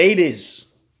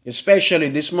 ladies, especially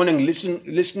this morning,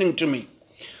 listening to me.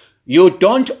 You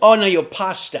don't honor your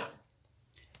pastor,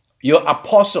 your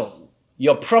apostle,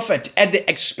 your prophet at the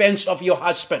expense of your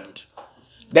husband.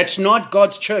 That's not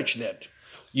God's church, that.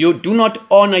 You do not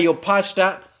honor your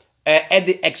pastor at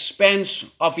the expense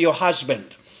of your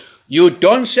husband. You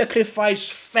don't sacrifice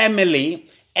family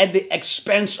at the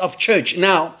expense of church.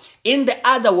 Now, in the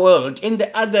other world, in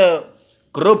the other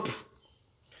group,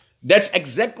 that's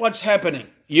exactly what's happening.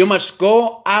 You must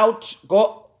go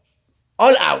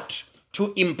all out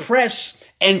to impress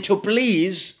and to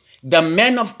please the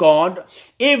man of God,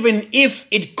 even if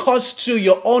it costs you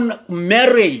your own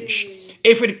marriage,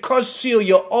 if it costs you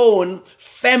your own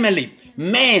family.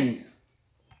 Men,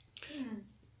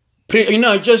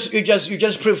 you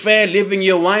just prefer leaving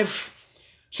your wife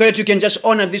so that you can just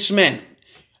honor this man.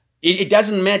 It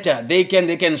doesn't matter. They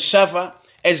can suffer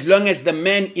as long as the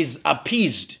man is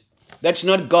appeased. That's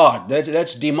not God.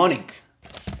 That's demonic.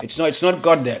 It's not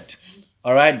God, that.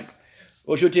 All right?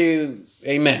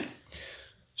 Amen.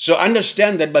 So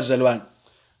understand that, Bazalwan.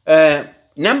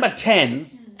 Number 10,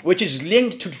 which is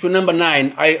linked to number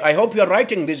 9. I hope you're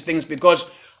writing these things because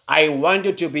I want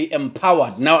you to be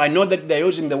empowered. Now, I know that they're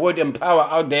using the word empower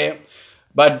out there,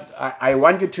 but I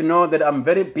want you to know that I'm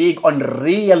very big on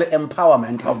real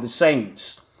empowerment of the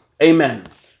saints. Amen.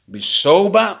 Be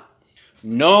sober.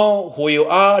 Know who you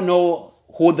are. Know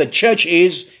who the church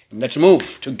is. And let's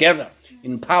move together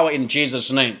in power in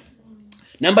Jesus' name.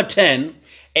 Number 10,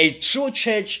 a true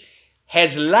church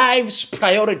has life's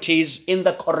priorities in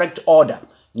the correct order.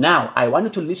 Now, I want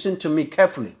you to listen to me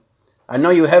carefully. I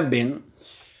know you have been.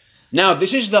 Now,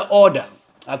 this is the order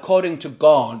according to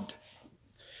God.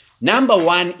 Number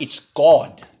one, it's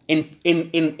God.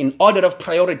 In order of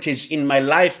priorities in my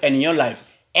life and in your life,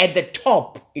 at the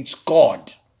top, it's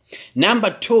God. Number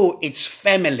two, it's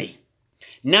family.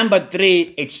 Number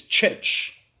three, it's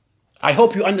church. I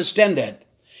hope you understand that.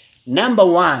 Number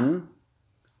one,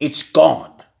 it's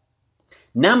God.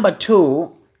 Number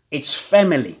two, it's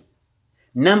family.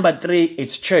 Number three,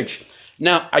 it's church.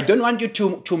 Now, I don't want you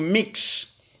to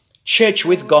mix church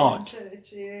with God.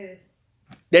 Church, yes.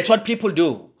 That's what people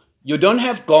do. You don't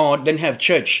have God, then have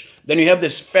church. Then you have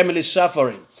this family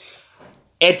suffering.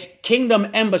 At Kingdom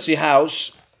Embassy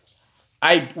House,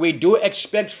 we do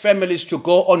expect families to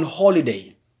go on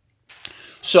holiday.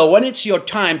 So when it's your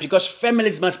time, because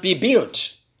families must be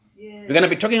built. Yes. We're going to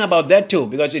be talking about that too,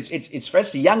 because it's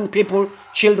first young people,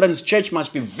 children's church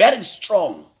must be very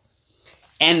strong.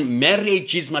 And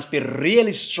marriages must be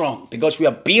really strong because we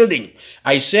are building.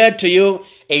 I said to you,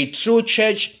 a true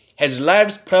church has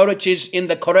life's priorities in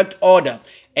the correct order.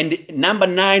 And number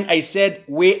 9, I said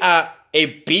we are a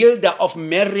builder of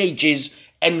marriages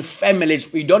and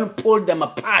families. We don't pull them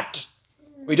apart.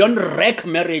 We don't wreck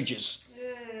marriages.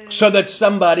 So that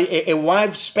somebody, a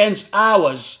wife spends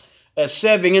hours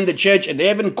serving in the church and they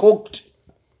haven't cooked,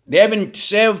 they haven't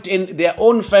served in their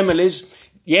own families,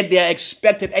 yet they are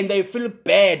expected and they feel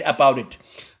bad about it.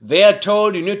 They are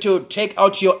told you need to take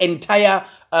out your entire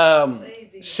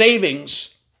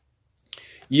savings,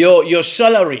 your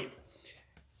salary,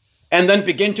 and then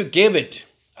begin to give it.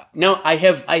 Now I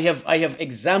have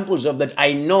examples of that.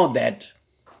 I know that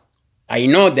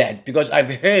because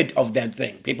I've heard of that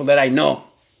thing. People that I know,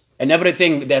 and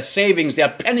everything, their savings, their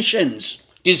pensions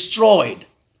destroyed.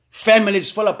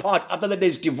 Families fall apart. After that,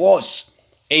 there's divorce.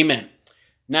 Amen.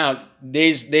 Now,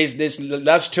 there's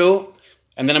last two,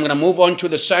 and then I'm going to move on to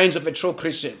the signs of a true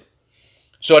Christian.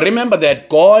 So remember that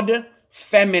God,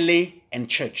 family, and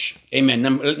church. Amen.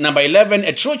 Number 11,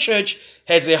 a true church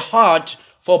has a heart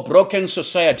for broken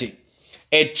society.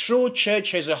 A true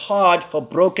church has a heart for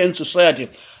broken society.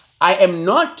 I am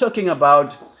not talking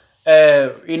about,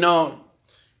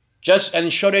 just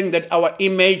ensuring that our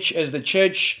image as the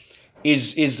church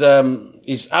is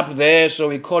up there. So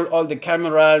we call all the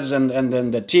cameras and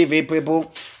then the TV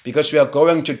people because we are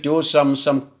going to do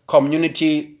some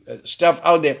community stuff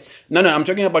out there. No, I'm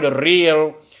talking about a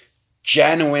real,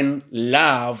 genuine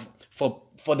love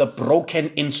for the broken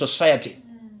in society.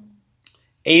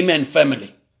 Amen,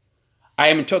 family. I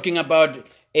am talking about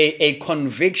a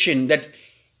conviction that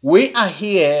we are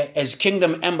here as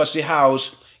Kingdom Embassy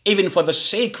House, even for the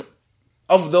sake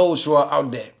of those who are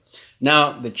out there.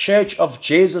 Now, the Church of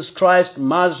Jesus Christ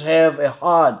must have a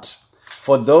heart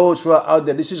for those who are out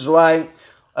there. This is why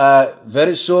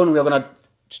very soon we're going to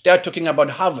start talking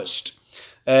about harvest.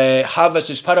 Harvest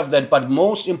is part of that, but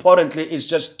most importantly is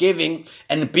just giving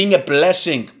and being a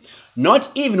blessing,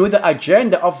 not even with the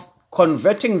agenda of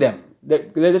converting them.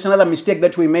 There's another mistake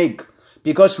that we make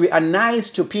because we are nice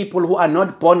to people who are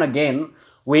not born again.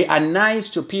 We are nice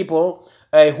to people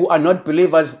who are not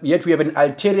believers, yet we have an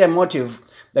ulterior motive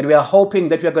that we are hoping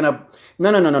that we are going to...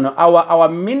 No. Our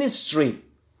ministry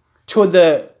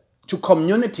to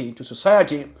community, to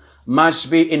society, must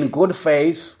be in good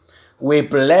faith. We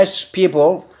bless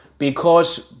people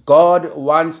because God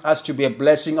wants us to be a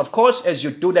blessing. Of course, as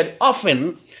you do that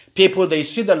often, people, they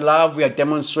see the love we are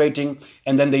demonstrating,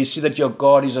 and then they see that your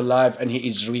God is alive and He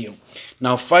is real.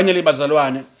 Now, finally,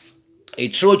 Bazalwane, a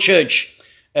true church,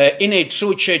 in a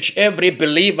true church, every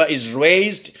believer is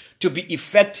raised to be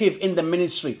effective in the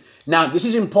ministry. Now, this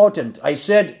is important. I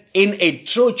said in a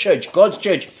true church, God's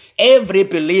church, every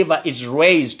believer is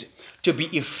raised to be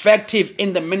effective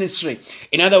in the ministry.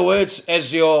 In other words,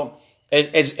 as your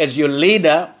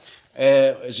leader,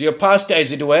 as your pastor,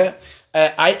 as it were,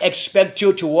 I expect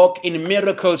you to walk in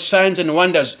miracles, signs, and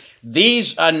wonders.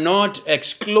 These are not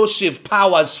exclusive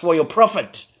powers for your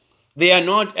prophet. They are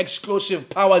not exclusive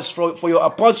powers for your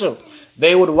apostle.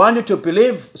 They would want you to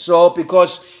believe so,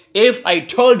 because if I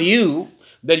told you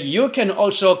that you can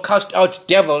also cast out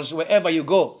devils wherever you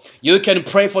go, you can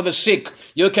pray for the sick,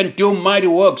 you can do mighty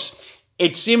works,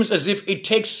 it seems as if it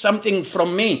takes something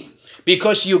from me,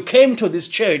 because you came to this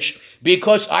church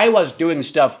because I was doing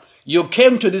stuff. You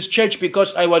came to this church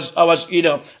because I was,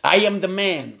 I am the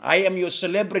man. I am your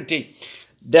celebrity.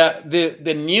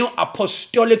 The new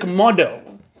apostolic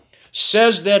model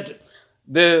says that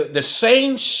the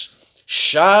saints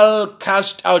shall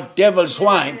cast out devils.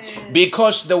 Why?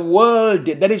 Because the world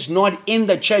that is not in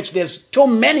the church, there's too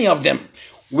many of them.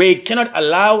 We cannot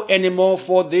allow anymore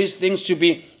for these things to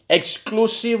be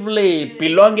exclusively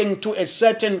belonging to a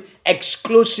certain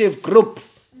exclusive group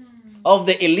of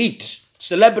the elite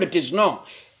celebrities. No,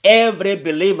 every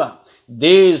believer,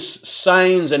 these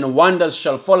signs and wonders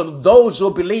shall follow those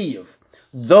who believe.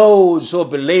 Those who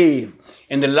believe.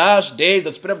 In the last days,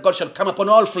 the Spirit of God shall come upon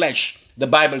all flesh, the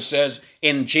Bible says,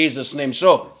 in Jesus' name.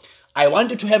 So, I want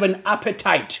you to have an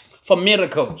appetite for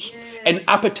miracles, an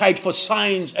appetite for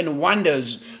signs and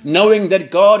wonders, knowing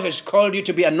that God has called you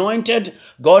to be anointed.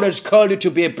 God has called you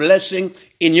to be a blessing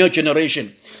in your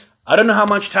generation. I don't know how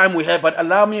much time we have, but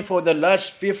allow me for the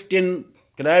last 15,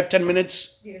 can I have 10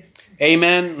 minutes? Yes.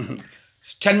 Amen.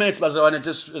 It's 10 minutes, Pastor.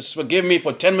 Just forgive me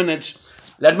for 10 minutes.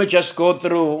 Let me just go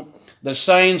through the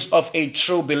signs of a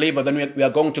true believer. Then we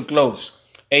are going to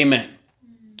close. Amen.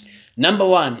 Number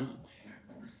one,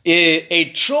 a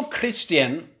true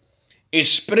Christian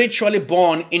is spiritually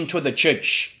born into the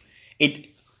church.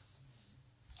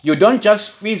 You don't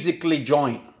just physically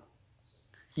join.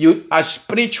 You are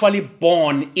spiritually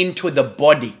born into the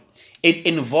body. It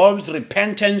involves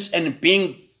repentance and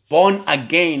being born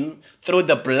again through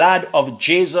the blood of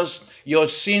Jesus, your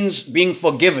sins being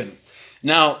forgiven.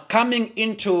 Now, coming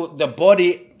into the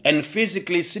body and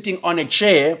physically sitting on a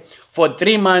chair for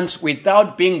 3 months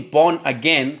without being born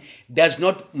again does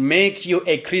not make you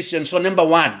a Christian. So number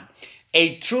one,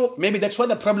 maybe that's where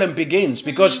the problem begins,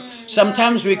 because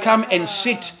sometimes we come and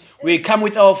sit, we come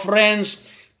with our friends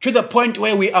to the point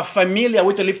where we are familiar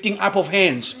with the lifting up of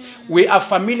hands. We are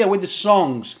familiar with the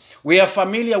songs. We are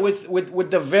familiar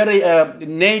with the very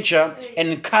nature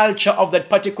and culture of that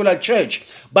particular church.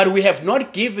 But we have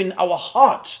not given our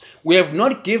hearts, we have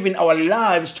not given our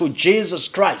lives to Jesus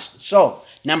Christ. So,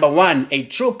 number one, a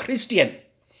true Christian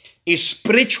is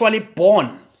spiritually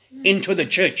born into the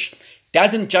church.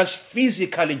 Doesn't just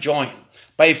physically join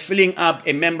by filling up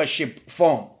a membership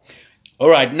form. All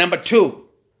right, number two,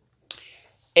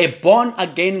 a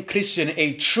born-again Christian,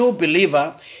 a true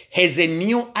believer, has a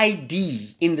new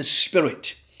ID in the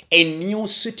spirit, a new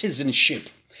citizenship.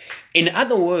 In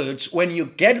other words, when you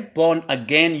get born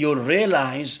again, you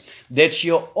realize that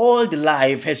your old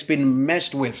life has been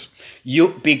messed with.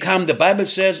 You become, the Bible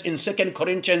says in 2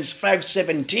 Corinthians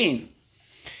 5:17,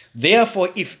 therefore,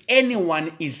 if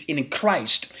anyone is in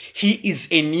Christ, he is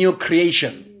a new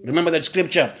creation. Remember that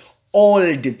scripture,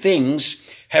 old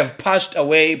things have passed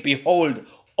away, behold,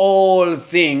 all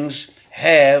things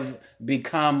have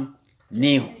become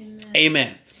new.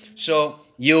 Amen. So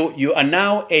you are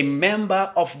now a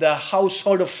member of the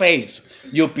household of faith.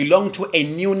 You belong to a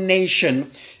new nation.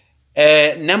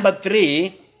 Number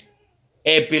three,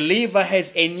 a believer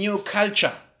has a new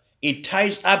culture. It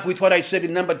ties up with what I said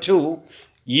in number two,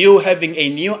 you having a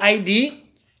new ID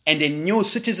and a new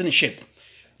citizenship.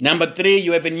 Number three,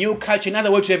 you have a new culture. In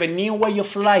other words, you have a new way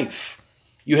of life.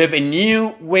 You have a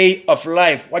new way of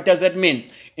life. What does that mean?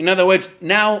 In other words,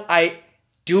 now I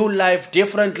do life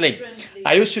differently.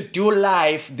 I used to do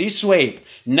life this way.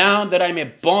 Now that I'm a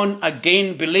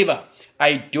born-again believer,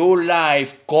 I do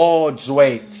life God's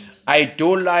way. I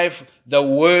do life the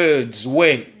Word's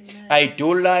way. I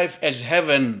do life as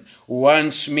heaven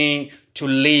wants me to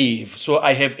live. So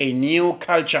I have a new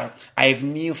culture. I have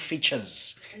new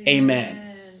features.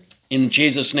 Amen. In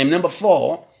Jesus' name. Number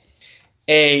four,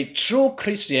 a true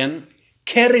Christian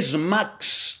carries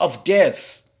marks of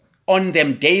death on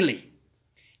them daily.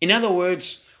 In other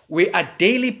words, we are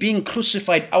daily being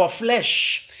crucified. Our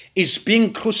flesh is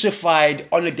being crucified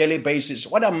on a daily basis.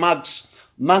 What are marks?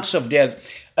 Marks of death.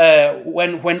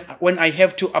 When I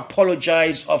have to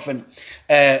apologize often,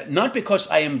 not because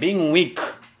I am being weak,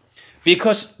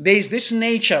 because there is this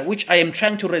nature which I am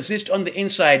trying to resist on the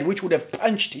inside, which would have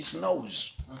punched his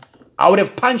nose. I would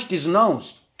have punched his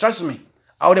nose. Trust me.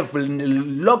 I would have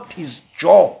locked his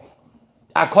jaw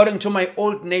according to my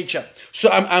old nature. So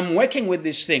I'm working with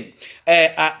this thing.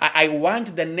 I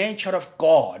want the nature of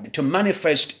God to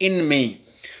manifest in me.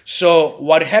 So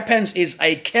what happens is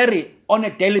I carry on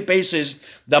a daily basis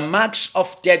the marks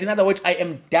of death. In other words, I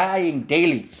am dying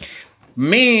daily.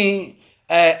 Me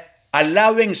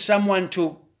allowing someone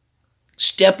to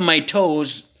step my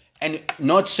toes and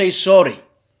not say sorry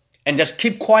and just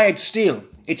keep quiet still,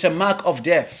 it's a mark of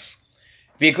death.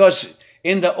 Because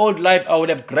in the old life, I would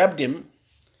have grabbed him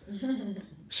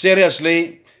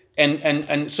seriously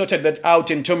and sorted that out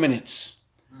in 2 minutes.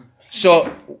 So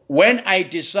when I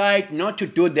decide not to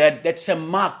do that, that's a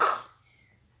mark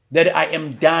that I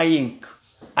am dying.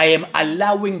 I am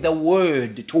allowing the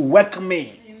word to work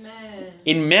me. Amen.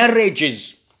 In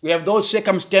marriages, we have those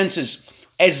circumstances.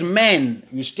 As men,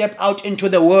 you step out into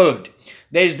the world.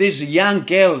 There's these young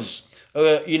girls,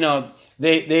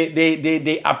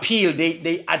 They appeal,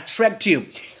 they attract you.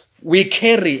 We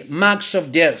carry marks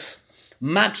of death.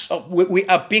 We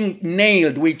are being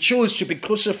nailed. We choose to be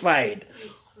crucified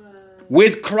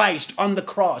with Christ on the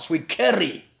cross. We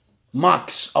carry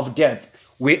marks of death,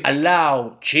 we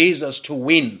allow Jesus to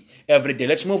win every day.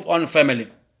 Let's move on, family.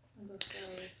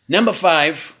 Number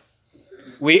 5,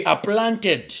 we are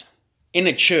planted in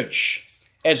a church.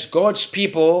 As God's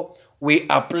people, we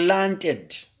are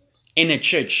planted in a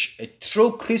church. A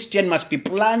true Christian must be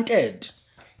planted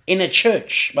in a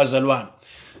church, Bazalwan.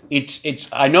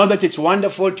 I know that it's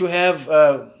wonderful to have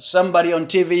somebody on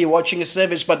TV watching a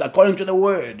service, but according to the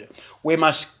word, we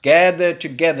must gather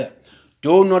together.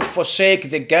 Do not forsake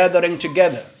the gathering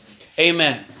together.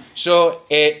 Amen. So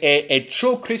a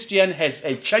true Christian has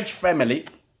a church family,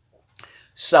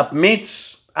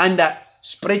 submits under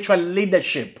spiritual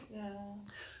leadership.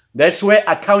 That's where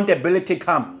accountability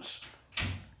comes.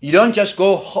 You don't just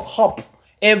go hop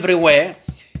everywhere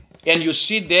and you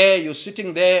sit there, you're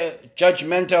sitting there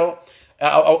judgmental.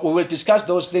 We will discuss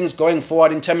those things going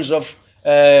forward in terms of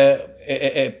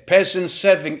a person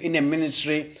serving in a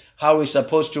ministry, how we're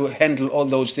supposed to handle all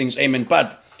those things. Amen.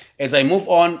 But as I move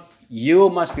on, you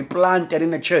must be planted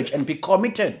in a church and be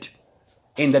committed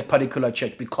in that particular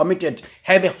church. Be committed.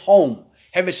 Have a home.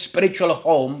 Have a spiritual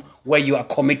home where you are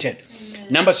committed. Amen.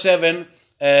 Number 7,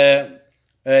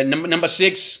 number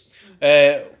 6,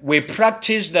 we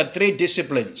practice the 3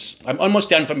 disciplines. I'm almost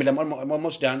done, family. I'm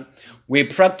almost done. We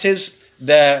practice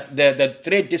the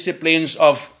 3 disciplines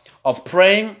of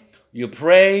praying. You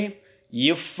pray,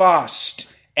 you fast,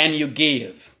 and you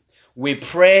give. We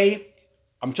pray.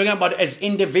 I'm talking about as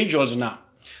individuals now.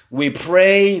 We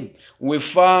pray, we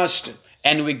fast,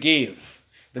 and we give.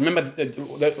 Remember,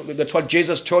 that's what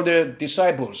Jesus told the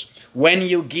disciples. When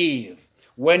you give,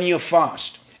 when you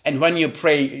fast, and when you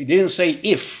pray, he didn't say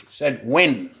if, he said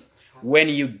when. When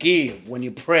you give, when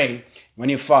you pray, when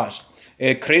you fast.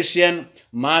 A Christian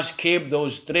must keep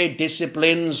those 3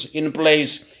 disciplines in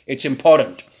place. It's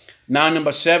important. Now,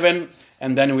 number 7,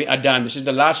 and then we are done. This is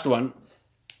the last one.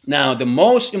 Now, the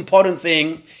most important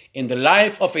thing in the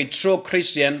life of a true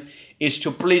Christian is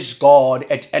to please God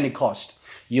at any cost.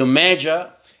 You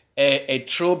measure a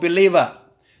true believer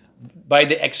by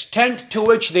the extent to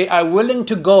which they are willing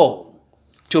to go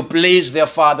to please their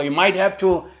Father. You might have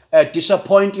to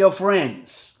disappoint your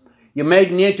friends. You may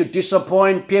need to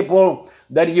disappoint people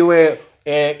that you were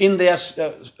in their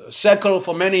circle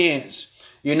for many years.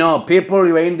 You know, people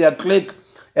you were in their clique,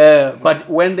 but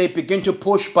when they begin to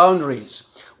push boundaries,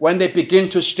 when they begin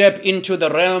to step into the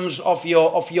realms of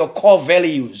your core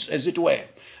values, as it were,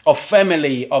 of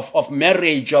family, of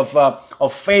marriage,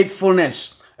 of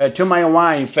faithfulness to my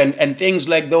wife, and things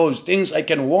like those, things I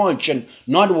can watch and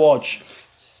not watch,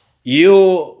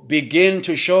 you begin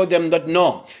to show them that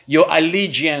no, your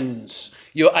allegiance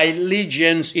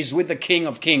is with the King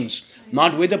of Kings,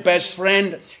 not with the best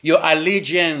friend. Your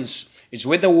allegiance is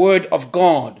with the Word of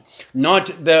God, not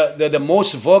the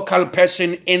most vocal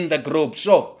person in the group.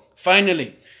 So,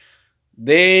 finally,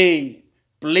 they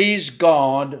please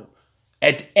God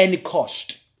at any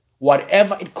cost.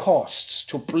 Whatever it costs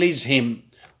to please Him,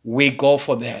 we go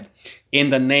for that. In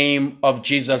the name of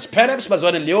Jesus. Perhaps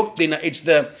it's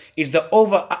the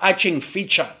overarching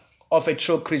feature of a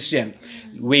true Christian.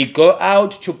 We go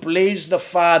out to please the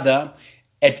Father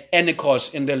at any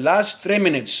cost. In the last 3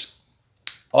 minutes,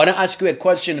 I want to ask you a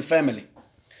question, family.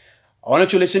 I want you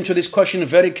to listen to this question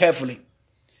very carefully.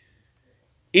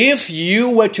 If you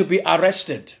were to be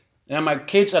arrested, and my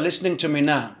kids are listening to me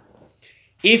now,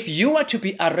 if you were to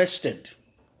be arrested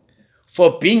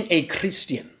for being a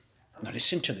Christian, now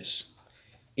listen to this.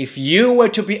 If you were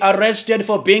to be arrested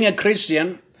for being a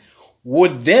Christian,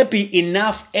 would there be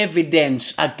enough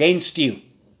evidence against you?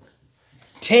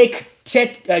 Take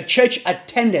church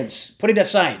attendance, put it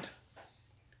aside.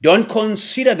 Don't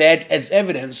consider that as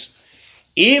evidence.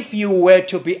 If you were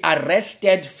to be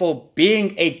arrested for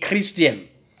being a Christian,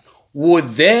 would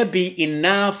there be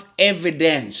enough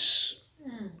evidence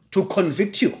to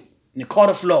convict you in the court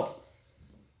of law?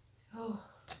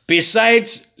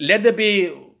 Besides, let there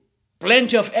be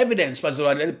plenty of evidence,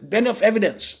 plenty of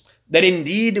evidence that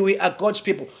indeed we are God's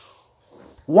people.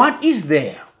 What is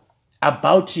there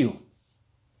about you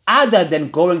other than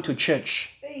going to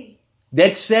church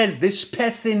that says this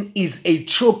person is a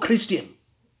true Christian?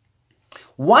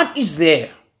 What is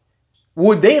there?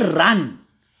 Would they run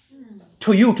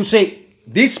to you to say,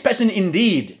 this person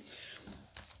indeed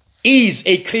is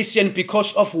a Christian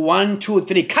because of 1, 2,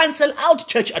 3? Cancel out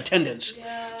church attendance.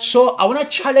 Yeah. So I want to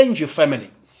challenge you, family,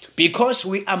 because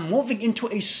we are moving into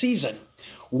a season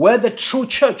where the true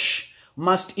church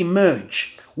must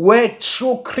emerge, where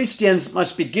true Christians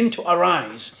must begin to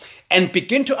arise and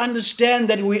begin to understand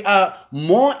that we are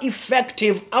more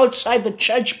effective outside the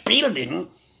church building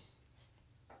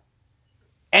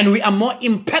and we are more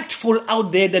impactful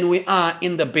out there than we are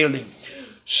in the building.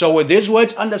 So with these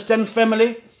words, understand,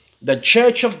 family, the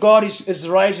church of God is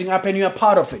rising up and you are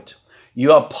part of it.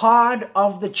 You are part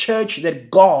of the church that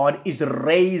God is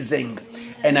raising.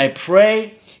 And I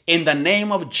pray in the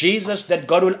name of Jesus that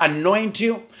God will anoint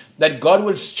you, that God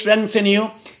will strengthen you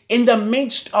in the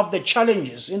midst of the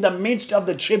challenges, in the midst of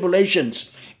the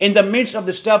tribulations, in the midst of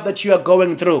the stuff that you are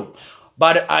going through.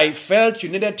 But I felt you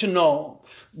needed to know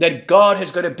that God has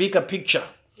got a bigger picture.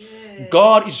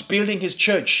 God is building his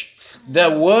church.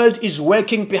 The world is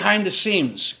working behind the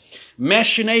scenes.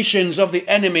 Machinations of the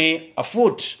enemy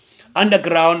afoot,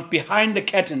 underground, behind the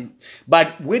curtain.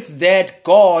 But with that,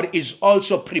 God is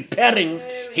also preparing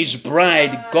his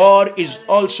bride. God is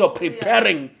also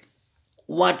preparing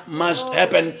what must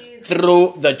happen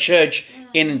through the church.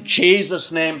 In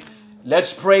Jesus' name,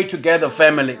 let's pray together,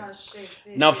 family.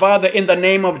 Now, Father, in the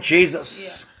name of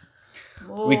Jesus,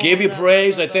 we give you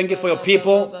praise. I thank you for your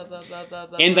people.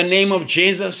 In the name of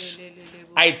Jesus,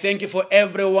 I thank you for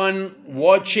everyone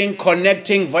watching,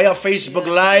 connecting via Facebook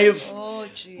Live.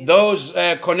 Those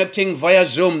connecting via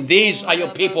Zoom, these are your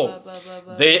people.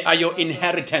 They are your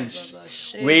inheritance.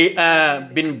 We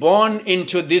have been born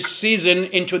into this season,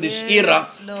 into this era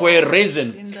for a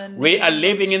reason. We are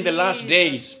living in the last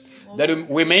days, that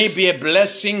we may be a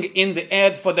blessing in the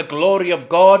earth for the glory of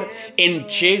God in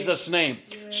Jesus' name.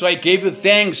 So I give you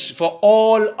thanks for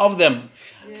all of them.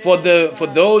 For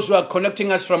those who are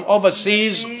connecting us from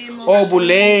overseas,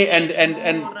 Obule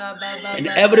and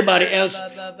everybody else.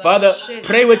 Father,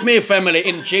 pray with me, family,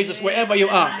 in Jesus, wherever you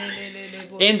are.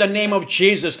 In the name of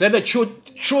Jesus, let the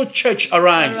true church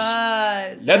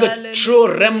arise. Let the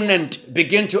true remnant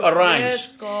begin to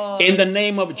arise. In the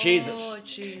name of Jesus.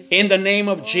 In the name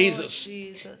of Jesus.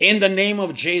 In the name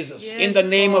of Jesus. In the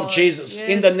name of Jesus.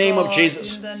 In the name of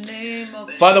Jesus.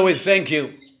 Father, we thank you.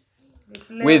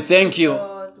 We thank you.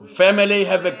 Family,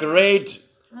 have a great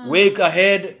week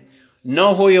ahead.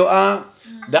 Know who you are.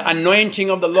 The anointing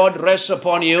of the Lord rests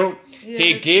upon you.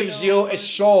 He gives you a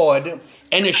sword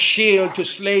and a shield to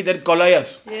slay that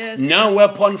Goliath. No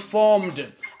weapon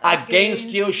formed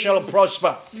against you shall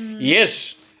prosper.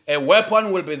 Yes, a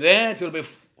weapon will be there. It will be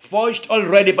forged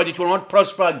already, but it will not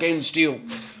prosper against you.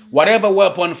 Whatever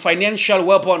weapon, financial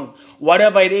weapon,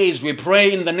 whatever it is, we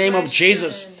pray in the name of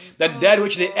Jesus that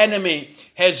which the enemy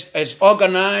has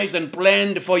organized and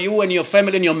planned for you and your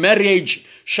family and your marriage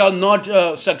shall not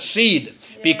succeed,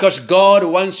 because God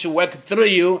wants to work through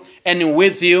you and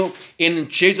with you in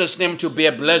Jesus' name to be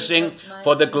a blessing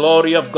for the glory of God.